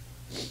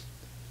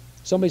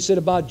 Somebody said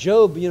about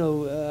Job,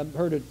 I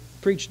heard it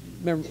preached,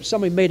 remember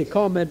somebody made a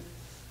comment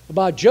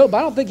about Job.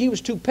 I don't think he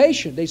was too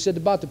patient. They said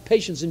about the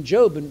patience in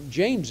Job and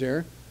James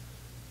there.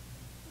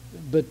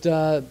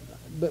 But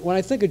when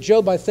I think of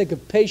Job, I think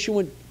of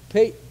patient,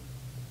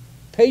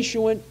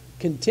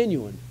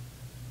 continuing.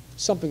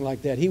 Something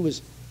like that. He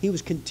was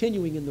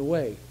continuing in the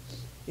way.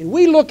 And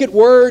we look at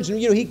words, and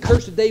he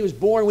cursed the day he was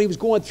born when he was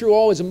going through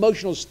all his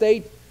emotional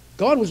state.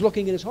 God was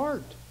looking at his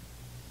heart.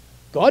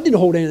 God didn't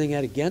hold anything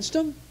out against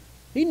him.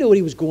 He knew what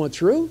he was going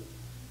through.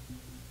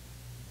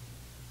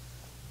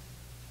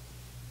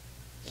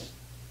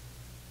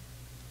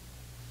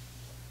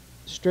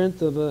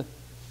 strength of a...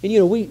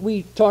 And,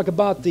 we talk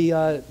about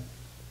the...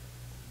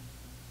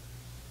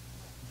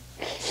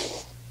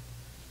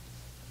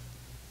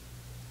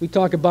 we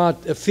talk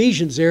about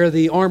Ephesians there,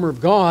 the armor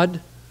of God.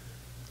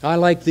 I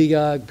like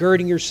the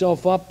girding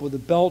yourself up with a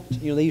belt.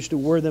 They used to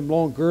wear them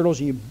long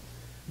girdles, and you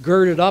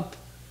gird up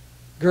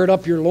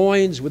your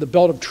loins with a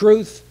belt of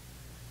truth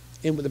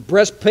and with a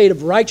breastplate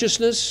of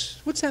righteousness.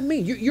 What's that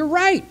mean? You're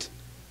right.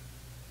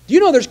 Do you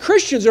know there's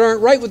Christians that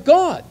aren't right with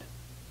God?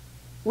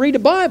 Read the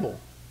Bible.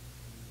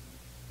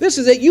 This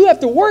is it. You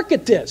have to work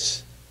at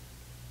this.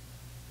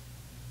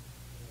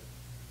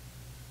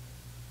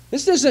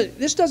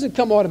 This doesn't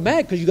come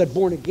automatic because you got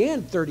born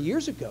again 30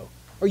 years ago.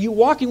 Are you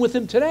walking with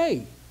Him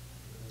today?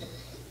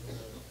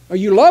 Are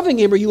you loving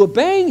Him? Are you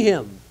obeying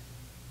Him?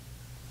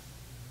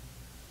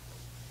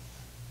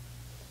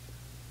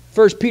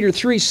 1 Peter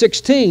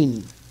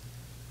 3:16.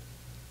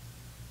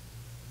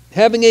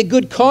 Having a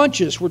good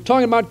conscience. We're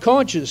talking about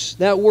conscience.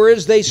 That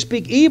whereas they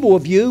speak evil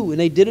of you, and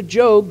they did of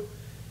Job,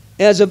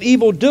 as of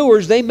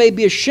evildoers, they may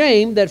be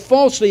ashamed that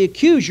falsely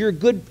accuse your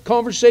good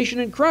conversation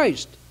in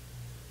Christ.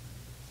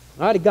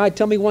 I had a guy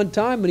tell me one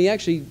time, and he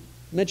actually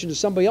mentioned to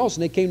somebody else,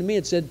 and they came to me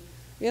and said,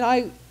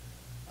 I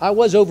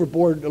was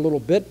overboard a little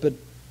bit, but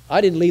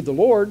I didn't leave the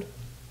Lord.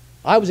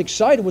 I was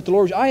excited with the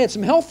Lord. I had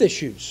some health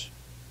issues.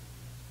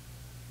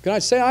 Can I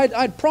say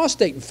I had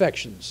prostate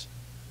infections?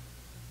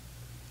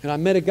 And I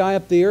met a guy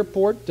up at the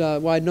airport,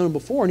 I'd known him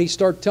before, and he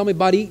started telling me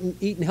about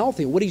eating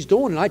healthy and what he's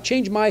doing. And I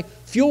changed my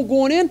fuel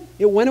going in.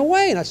 It went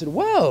away. And I said,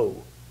 whoa.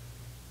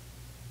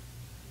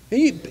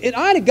 And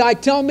I had a guy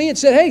tell me and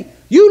said, hey,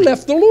 you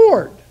left the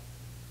Lord.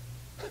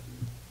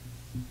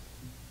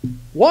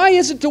 Why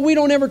is it that we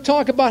don't ever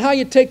talk about how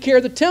you take care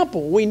of the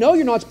temple? We know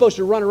you're not supposed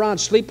to run around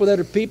and sleep with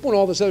other people and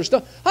all this other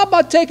stuff. How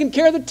about taking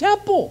care of the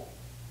temple?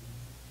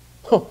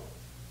 Huh.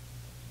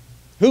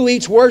 Who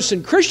eats worse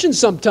than Christians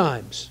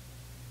sometimes?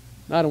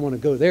 I don't want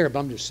to go there, but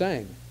I'm just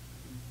saying.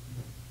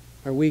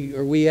 Are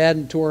we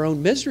adding to our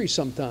own misery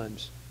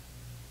sometimes?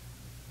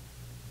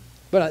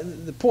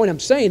 But the point I'm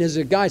saying is,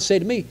 a guy say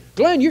to me,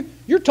 Glenn,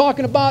 you're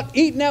talking about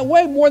eating that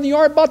way more than you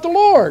are about the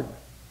Lord.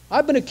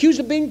 I've been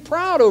accused of being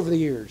proud over the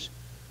years.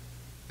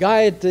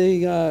 Guy at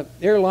the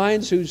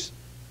airlines whose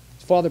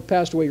father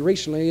passed away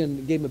recently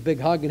and gave him a big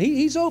hug, and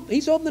he's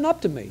opening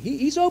up to me.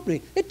 He's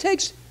opening. It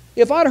takes,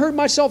 if I'd heard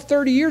myself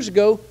 30 years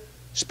ago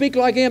speak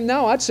like I am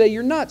now, I'd say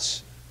you're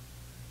nuts.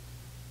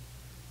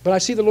 But I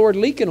see the Lord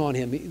leaking on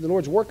him. The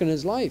Lord's working in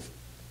his life.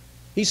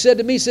 He said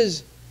to me, he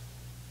says,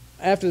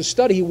 after the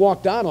study, he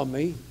walked out on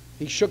me.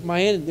 He shook my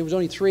hand, and there was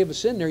only 3 of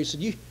us in there. He said,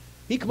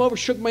 he come over,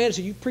 shook my hand, and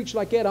said, you preach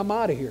like that, I'm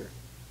out of here.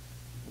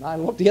 And I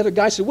looked at the other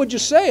guy and said, what'd you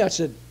say? I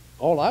said,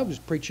 all I was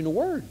preaching the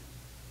word.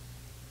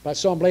 But I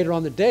saw him later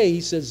on the day.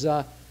 He says,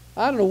 I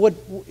don't know what,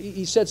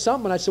 he said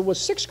something, and I said, well, a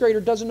 6th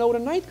grader doesn't know what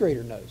a 9th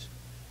grader knows.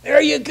 There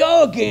you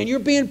go again. You're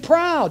being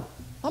proud.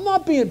 I'm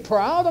not being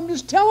proud. I'm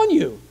just telling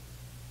you.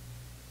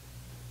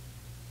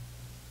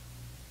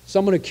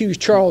 Someone accused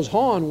Charles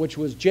Hahn, which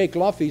was Jake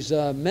Luffy's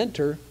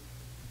mentor,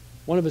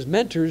 one of his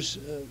mentors,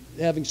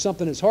 having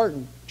something in his heart.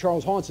 And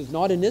Charles Hahn says,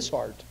 not in this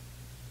heart.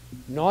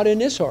 Not in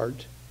this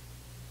heart.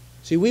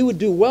 See, we would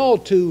do well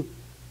to,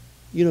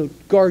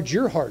 guard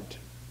your heart.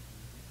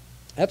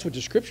 That's what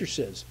the Scripture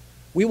says.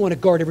 We want to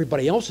guard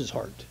everybody else's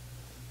heart.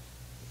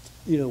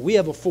 We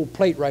have a full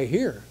plate right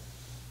here.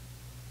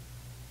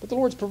 But the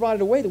Lord's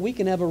provided a way that we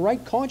can have a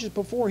right conscience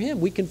before Him.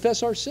 We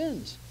confess our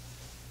sins.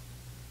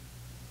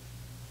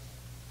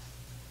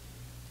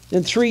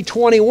 In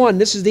 3:21,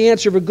 this is the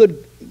answer of a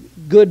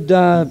good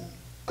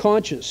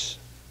conscience.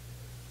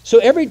 So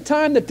every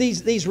time that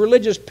these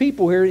religious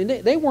people here, and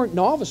they weren't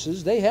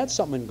novices, they had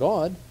something in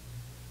God,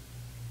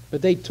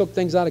 but they took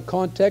things out of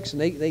context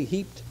and they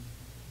heaped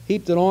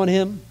it on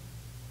Him.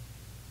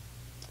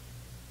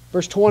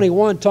 Verse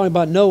 21, talking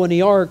about Noah and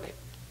the ark,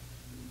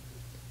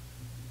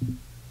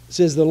 it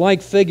says, the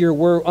like figure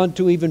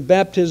whereunto even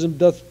baptism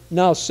doth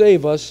now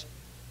save us,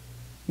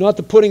 not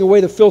the putting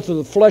away the filth of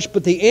the flesh,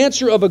 but the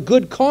answer of a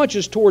good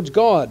conscience towards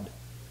God.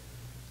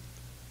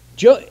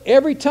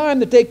 Every time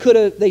that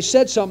they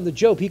said something to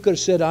Job, he could have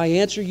said, I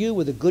answer you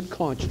with a good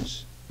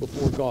conscience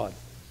before God.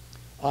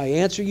 I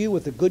answer you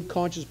with a good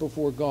conscience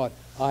before God.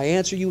 I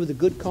answer you with a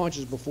good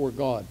conscience before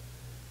God.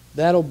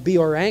 That'll be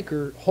our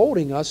anchor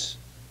holding us,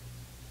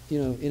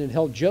 and it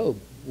held Job,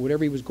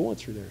 whatever he was going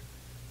through there.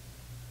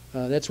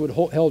 That's what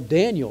held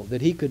Daniel,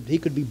 that he could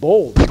be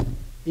bold.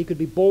 He could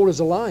be bold as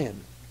a lion.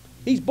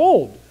 He's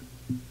bold.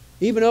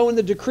 Even though when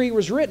the decree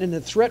was written and the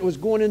threat was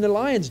going in the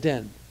lion's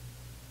den,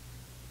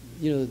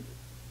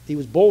 he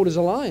was bold as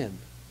a lion.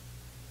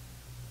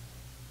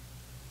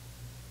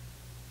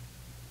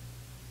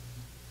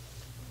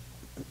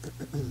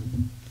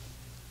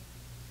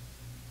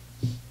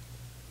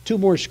 Two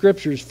more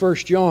scriptures. 1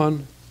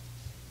 John.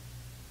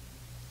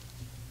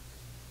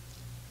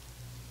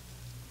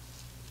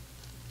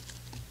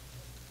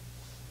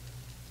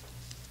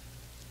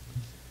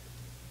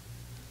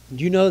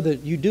 You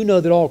do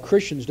know that all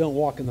Christians don't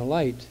walk in the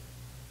light.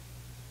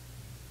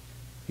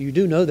 You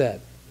do know that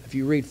if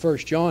you read 1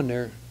 John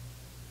there.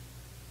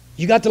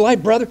 You got the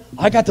light, brother?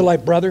 I got the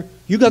light, brother.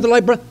 You got the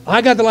light, brother?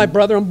 I got the light,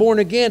 brother. I'm born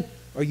again.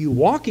 Are you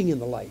walking in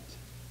the light?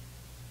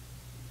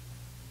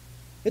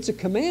 It's a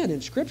command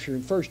in Scripture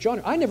in 1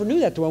 John. I never knew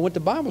that till I went to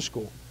Bible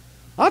school.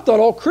 I thought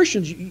all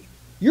Christians,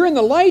 you're in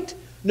the light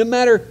no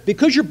matter,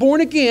 because you're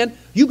born again,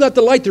 you got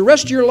the light the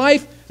rest of your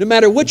life. No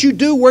matter what you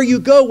do, where you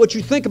go, what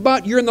you think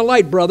about, you're in the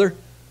light, brother.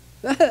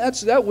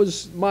 That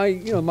was my,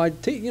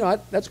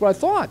 that's what I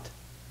thought.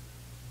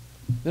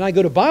 Then I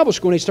go to Bible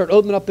school and they start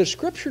opening up this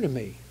Scripture to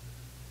me.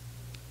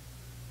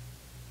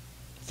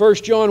 1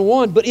 John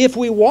 1, but if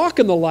we walk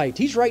in the light,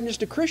 he's writing this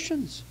to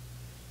Christians.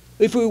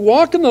 If we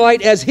walk in the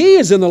light as he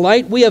is in the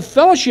light, we have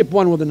fellowship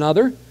one with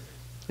another.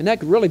 And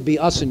that could really be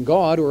us and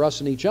God or us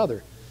and each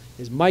other.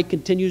 As Mike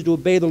continues to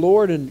obey the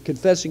Lord and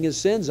confessing his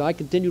sins, I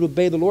continue to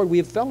obey the Lord, we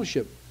have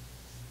fellowship.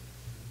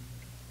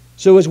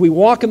 So as we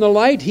walk in the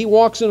light, he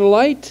walks in the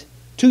light,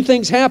 two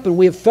things happen.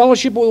 We have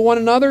fellowship with one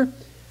another,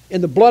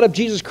 and the blood of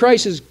Jesus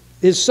Christ,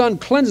 his Son,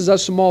 cleanses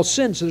us from all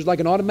sin. So there's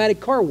like an automatic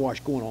car wash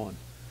going on.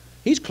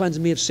 He's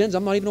cleansing me of sins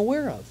I'm not even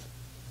aware of.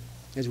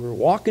 As we're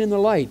walking in the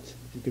light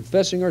and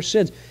confessing our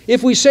sins.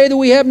 If we say that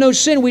we have no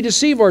sin, we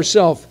deceive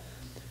ourselves,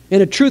 and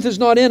the truth is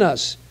not in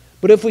us.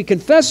 But if we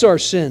confess our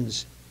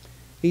sins,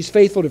 he's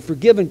faithful to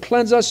forgive and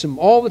cleanse us from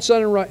all that's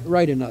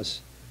unright in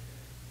us.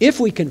 If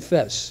we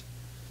confess.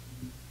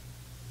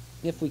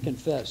 If we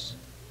confess.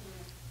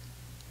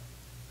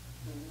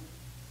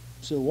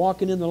 So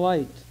walking in the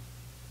light.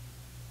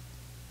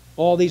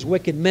 All these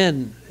wicked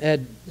men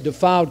had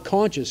defiled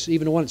conscience,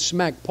 even the one that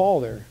smacked Paul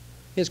there.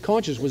 His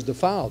conscience was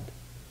defiled.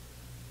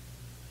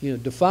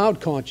 Defiled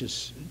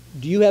conscience.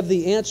 Do you have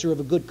the answer of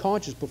a good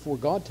conscience before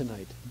God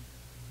tonight?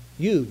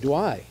 You, do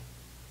I?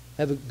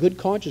 Have a good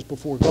conscience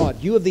before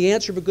God. You have the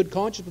answer of a good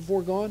conscience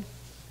before God?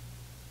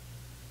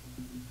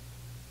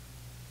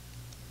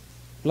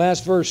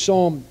 Last verse,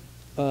 Psalm,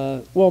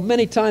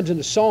 many times in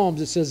the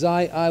Psalms it says,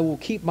 I will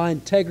keep my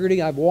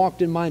integrity. I've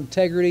walked in my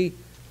integrity.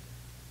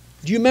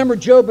 Do you remember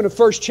Job in the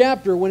first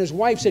chapter when his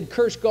wife said,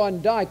 curse God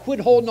and die?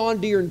 Quit holding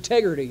on to your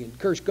integrity and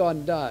curse God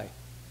and die.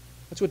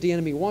 That's what the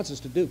enemy wants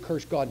us to do,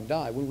 curse God and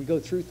die. When we go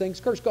through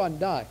things, curse God and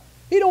die.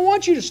 He don't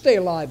want you to stay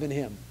alive in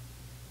him.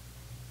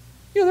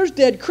 There's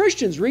dead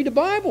Christians. Read the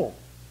Bible.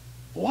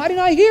 Why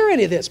didn't I hear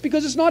any of this?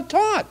 Because it's not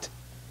taught.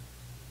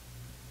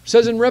 It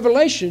says in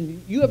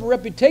Revelation, you have a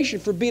reputation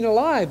for being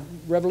alive,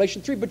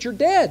 Revelation 3, but you're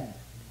dead.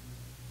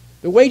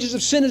 The wages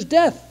of sin is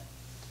death.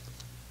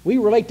 We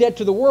relate that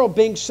to the world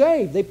being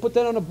saved. They put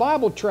that on a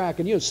Bible track,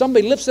 and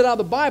somebody lifts it out of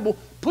the Bible,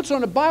 puts it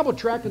on a Bible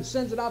track, and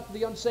sends it out to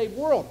the unsaved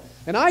world.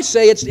 And I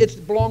say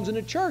it belongs in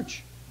the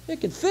church. It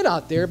can fit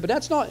out there, but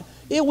that's not.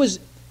 It was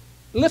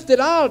lifted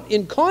out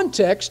in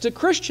context to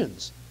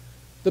Christians.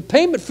 The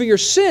payment for your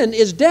sin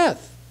is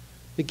death.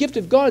 The gift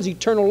of God is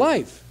eternal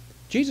life.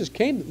 Jesus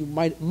came that you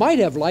might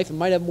have life and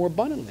might have more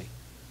abundantly.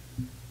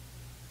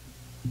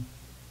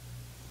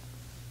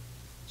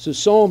 So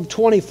Psalm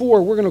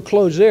 24, we're going to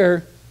close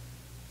there.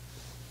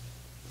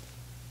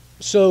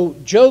 So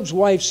Job's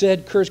wife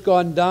said, curse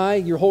God and die.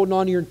 You're holding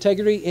on to your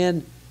integrity.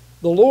 And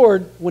the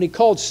Lord, when he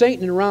called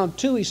Satan in round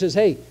 2, he says,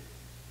 hey,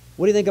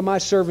 what do you think of my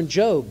servant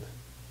Job?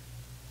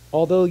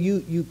 Although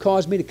you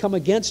caused me to come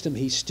against him,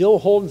 he's still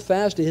holding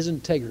fast to his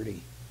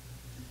integrity.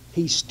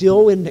 He's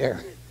still in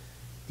there.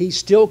 He's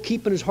still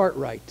keeping his heart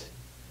right.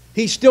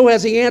 He still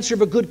has the answer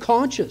of a good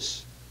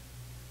conscience.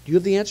 Do you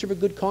have the answer of a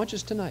good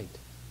conscience tonight?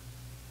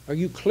 Are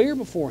you clear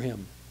before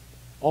him?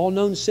 All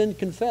known sin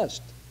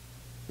confessed.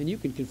 And you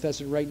can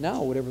confess it right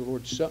now, whatever the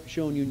Lord's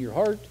shown you in your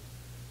heart.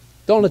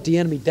 Don't let the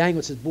enemy dangle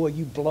and say, boy,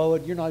 you blow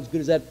it. You're not as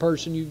good as that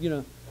person.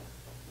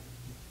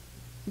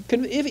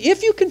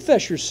 If you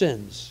confess your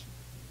sins,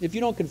 if you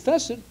don't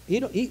confess it,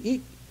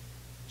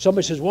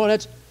 somebody says, well,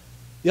 that's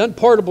the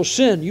unpardonable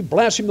sin. You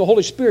blaspheme the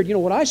Holy Spirit. You know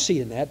what I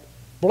see in that?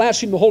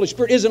 Blaspheme the Holy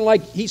Spirit isn't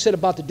like he said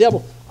about the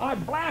devil, I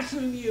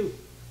blaspheme you.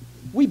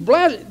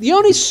 The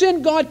only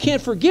sin God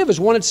can't forgive is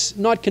one that's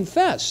not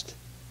confessed.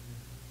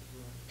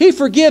 He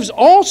forgives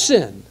all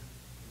sin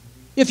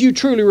if you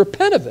truly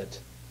repent of it.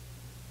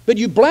 But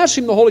you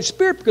blaspheme the Holy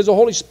Spirit because the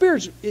Holy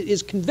Spirit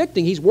is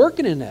convicting. He's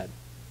working in that.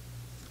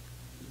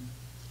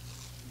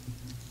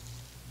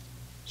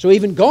 So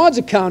even God's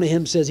account of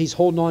him says he's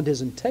holding on to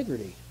his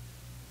integrity.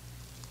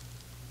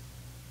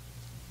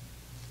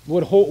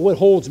 What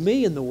holds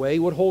me in the way,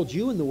 what holds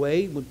you in the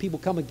way when people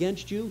come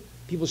against you,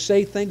 people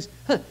say things,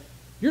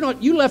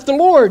 you left the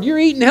Lord, you're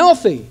eating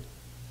healthy.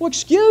 Well,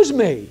 excuse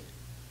me.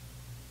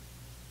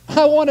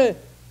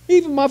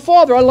 Even my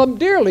father, I love him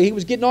dearly. He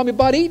was getting on me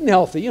about eating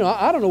healthy.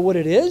 I don't know what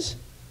it is.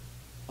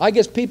 I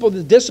guess people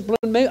that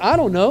discipline me, I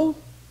don't know.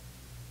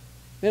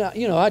 And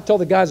I told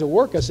the guys at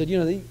work, I said,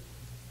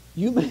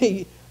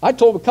 I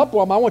told a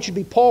couple of them, I want you to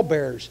be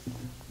pallbearers.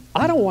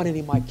 I don't want any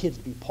of my kids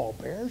to be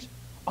pallbearers.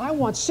 I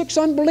want 6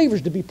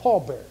 unbelievers to be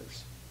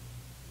pallbearers.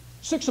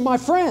 6 of my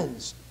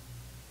friends.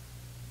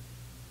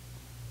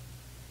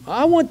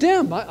 I want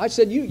them. I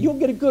said, you'll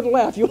get a good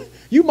laugh.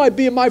 You might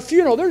be in my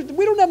funeral.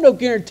 We don't have no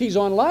guarantees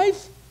on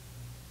life.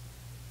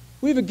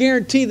 We have a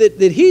guarantee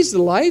that he's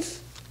the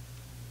life.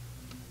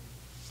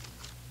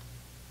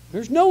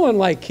 There's no one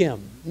like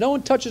him. No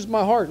one touches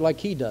my heart like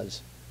he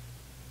does.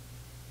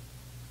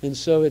 And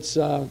so it's,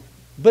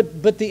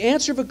 but the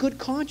answer of a good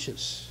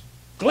conscience.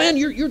 Glenn,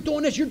 you're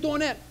doing this, you're doing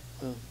that.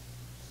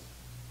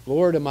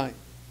 Lord, am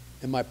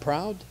I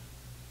proud?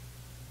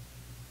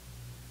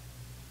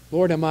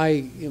 Lord, I've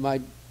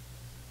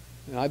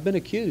been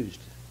accused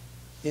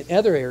in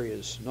other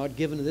areas, not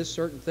given to this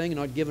certain thing,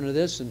 not given to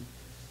this, and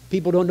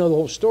people don't know the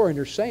whole story and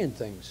they're saying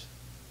things.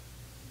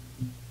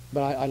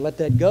 But I let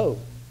that go.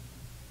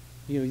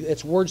 You know,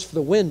 it's words for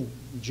the wind,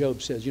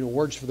 Job says. You know,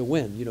 words for the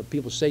wind. You know,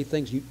 people say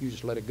things, you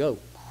just let it go.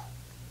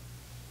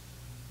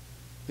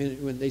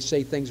 And when they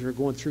say things and are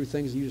going through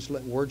things, you just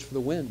let words for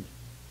the wind.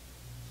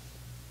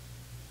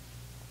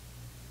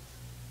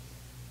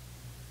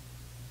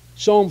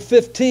 Psalm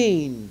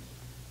 15,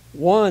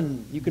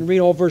 1. You can read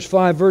all verse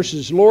 5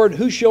 verses. Lord,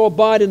 who shall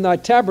abide in thy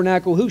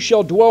tabernacle? Who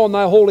shall dwell in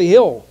thy holy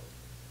hill?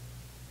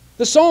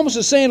 The psalmist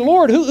is saying,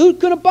 Lord, who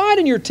can abide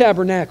in your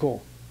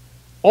tabernacle?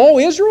 All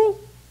Israel?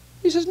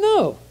 He says,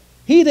 no.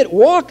 He that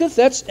walketh,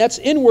 that's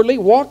inwardly,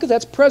 walketh,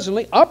 that's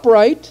presently,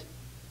 upright,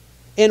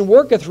 and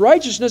worketh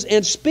righteousness,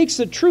 and speaks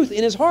the truth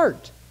in his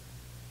heart.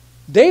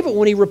 David,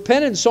 when he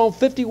repented in Psalm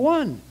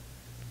 51,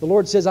 the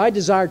Lord says, I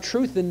desire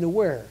truth in the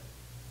where?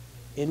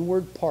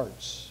 Inward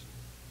parts.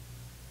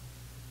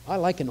 I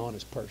like an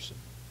honest person.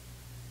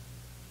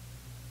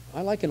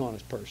 I like an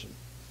honest person.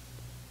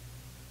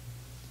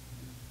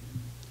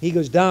 He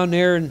goes down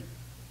there and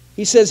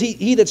he says,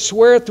 he that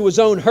sweareth to his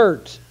own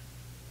hurt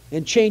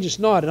and changeth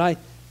not. And I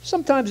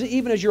sometimes,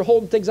 even as you're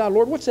holding things out,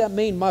 Lord, what's that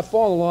mean? My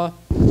father-in-law,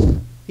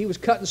 he was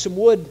cutting some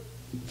wood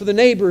for the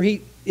neighbor.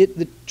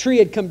 The tree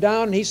had come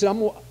down, and he said,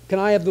 can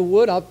I have the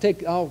wood?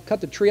 I'll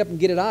cut the tree up and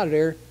get it out of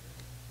there.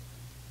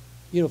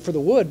 You know, for the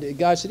wood. The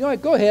guy said, all right,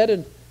 go ahead.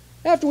 And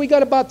after we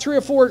got about 3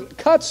 or 4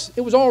 cuts,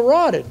 it was all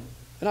rotted.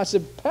 And I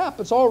said, Pap,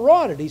 it's all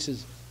rotted. He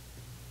says,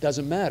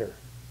 doesn't matter.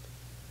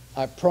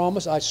 I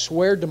promise, I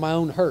swear to my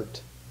own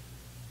hurt.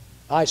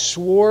 I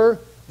swore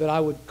that I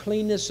would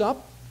clean this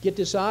up, get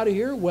this out of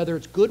here, whether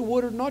it's good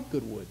wood or not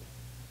good wood.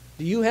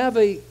 Do you have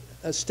a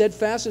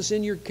steadfastness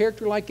in your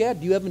character like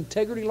that? Do you have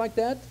integrity like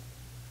that?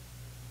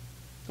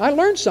 I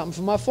learned something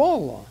from my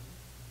father-in-law.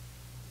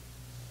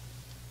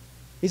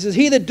 He says,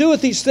 he that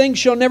doeth these things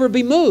shall never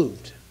be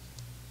moved.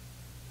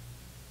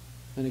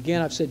 And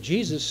again, I've said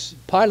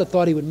Pilate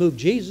thought he would move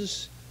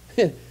Jesus.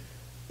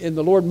 And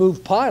the Lord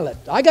moved Pilate.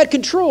 I got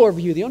control over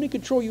you. The only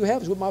control you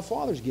have is what my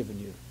Father's given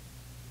you.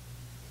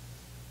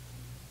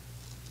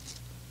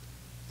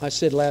 I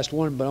said last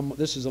one, but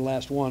this is the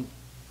last one.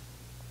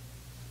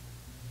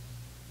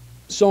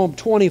 Psalm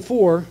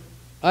 24.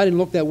 I didn't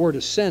look that word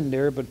ascend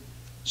there, but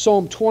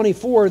Psalm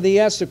 24, they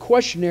asked a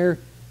question there.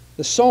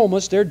 The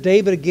psalmist there,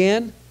 David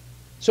again.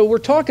 So we're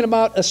talking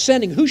about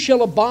ascending. Who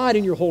shall abide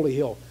in your holy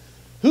hill?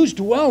 Who's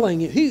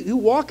dwelling? Who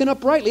walking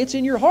uprightly? It's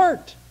in your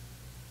heart.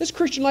 This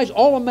Christian life is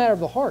all a matter of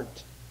the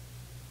heart.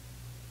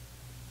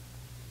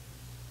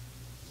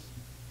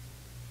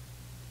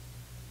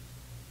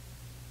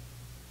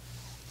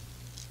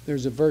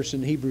 There's a verse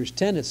in Hebrews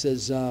 10 that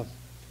says,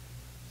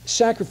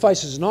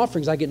 sacrifices and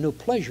offerings I get no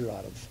pleasure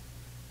out of.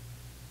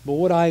 But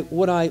what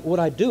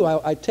I do,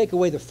 I take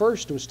away the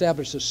first to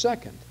establish the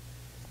second.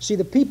 See,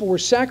 the people were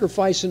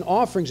sacrificing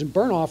offerings and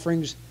burnt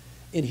offerings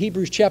in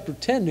Hebrews chapter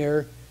 10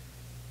 there.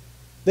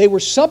 They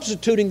were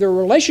substituting their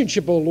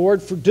relationship with the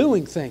Lord for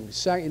doing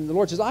things. And the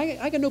Lord says,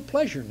 I got no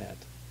pleasure in that.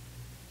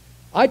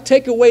 I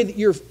take away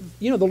the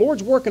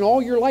Lord's working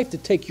all your life to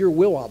take your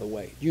will out of the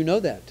way. You know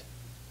that.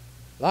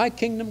 Thy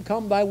kingdom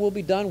come, thy will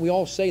be done. We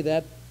all say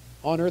that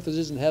on earth as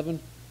is in heaven.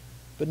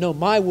 But no,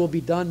 my will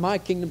be done, my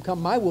kingdom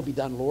come, my will be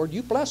done, Lord.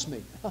 You bless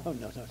me. Oh,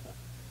 no.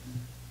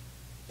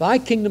 Thy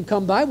kingdom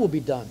come, thy will be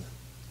done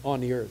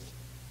on the earth.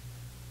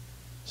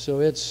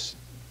 So it's,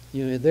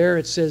 there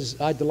it says,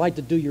 I delight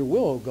to do your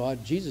will, O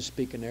God. Jesus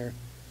speaking there.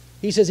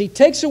 He says he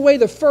takes away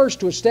the first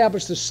to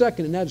establish the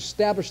second, and that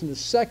establishing the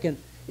second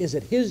is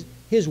that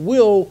his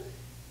will,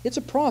 it's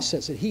a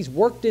process that he's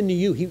worked into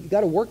you. You've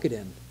got to work it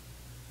in.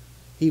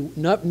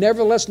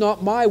 Nevertheless,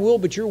 not my will,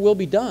 but your will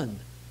be done.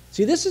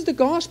 See, this is the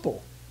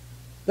gospel.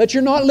 That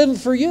you're not living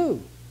for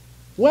you.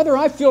 Whether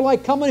I feel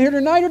like coming here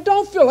tonight or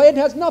don't feel like it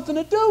has nothing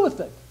to do with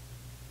it.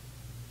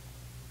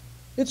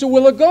 It's the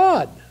will of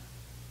God.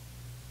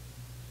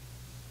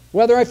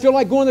 Whether I feel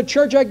like going to the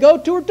church I go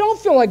to or don't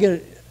feel like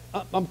it,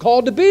 I'm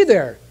called to be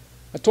there.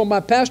 I told my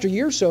pastor a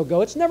year or so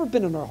ago, it's never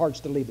been in our hearts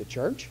to leave the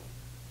church.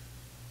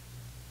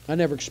 I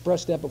never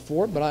expressed that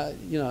before, but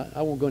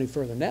I won't go any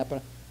further than that.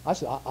 But I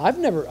said,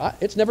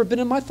 it's never been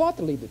in my thought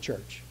to leave the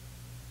church.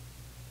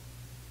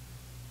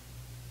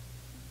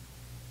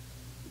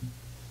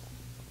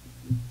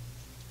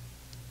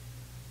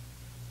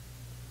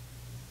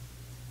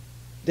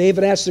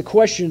 David asked the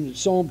question,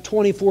 Psalm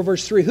 24,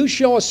 verse 3, who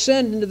shall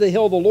ascend into the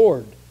hill of the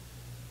Lord?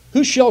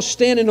 Who shall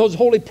stand in his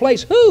holy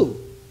place? Who?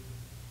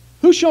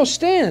 Who shall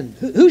stand?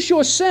 Who shall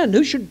ascend?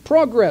 Who should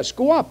progress,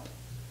 go up?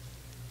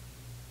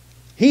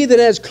 He that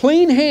has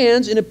clean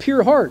hands and a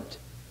pure heart.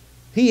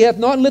 He hath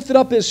not lifted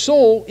up his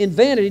soul in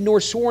vanity,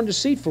 nor sworn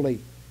deceitfully.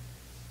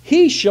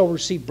 He shall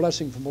receive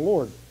blessing from the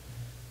Lord.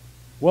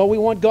 Well, we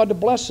want God to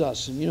bless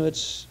us. And,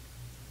 it's...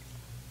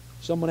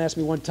 Someone asked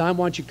me one time,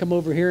 why don't you come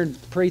over here and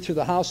pray through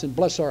the house and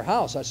bless our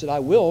house? I said, I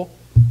will.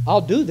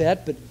 I'll do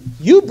that, but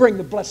you bring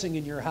the blessing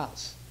in your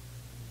house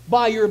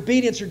by your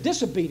obedience or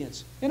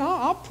disobedience. And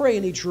I'll pray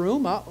in each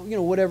room,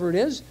 whatever it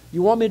is.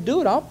 You want me to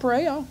do it, I'll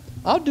pray.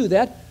 I'll do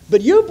that.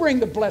 But you bring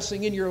the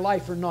blessing in your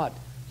life or not.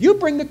 You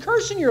bring the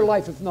curse in your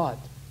life if not.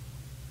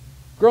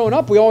 Growing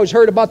up, we always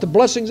heard about the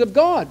blessings of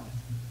God.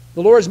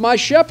 The Lord is my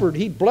shepherd.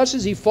 He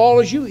blesses, He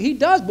follows you. He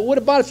does. But what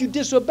about if you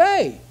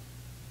disobey?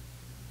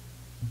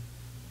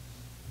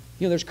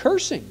 There's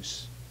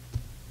cursings.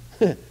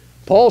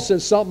 Paul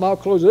says something, I'll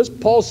close with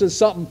this. Paul says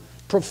something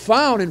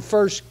profound in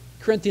 1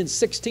 Corinthians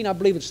 16, I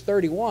believe it's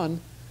 31.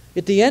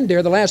 At the end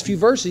there, the last few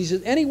verses, he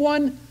says,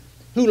 anyone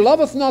who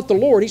loveth not the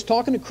Lord, he's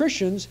talking to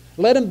Christians,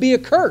 let him be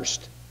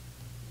accursed.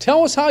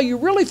 Tell us how you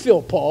really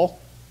feel, Paul.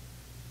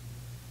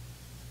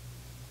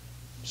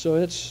 So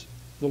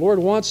the Lord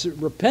wants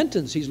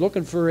repentance. He's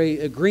looking for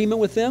an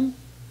agreement with them.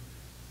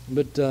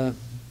 But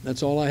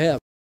that's all I have.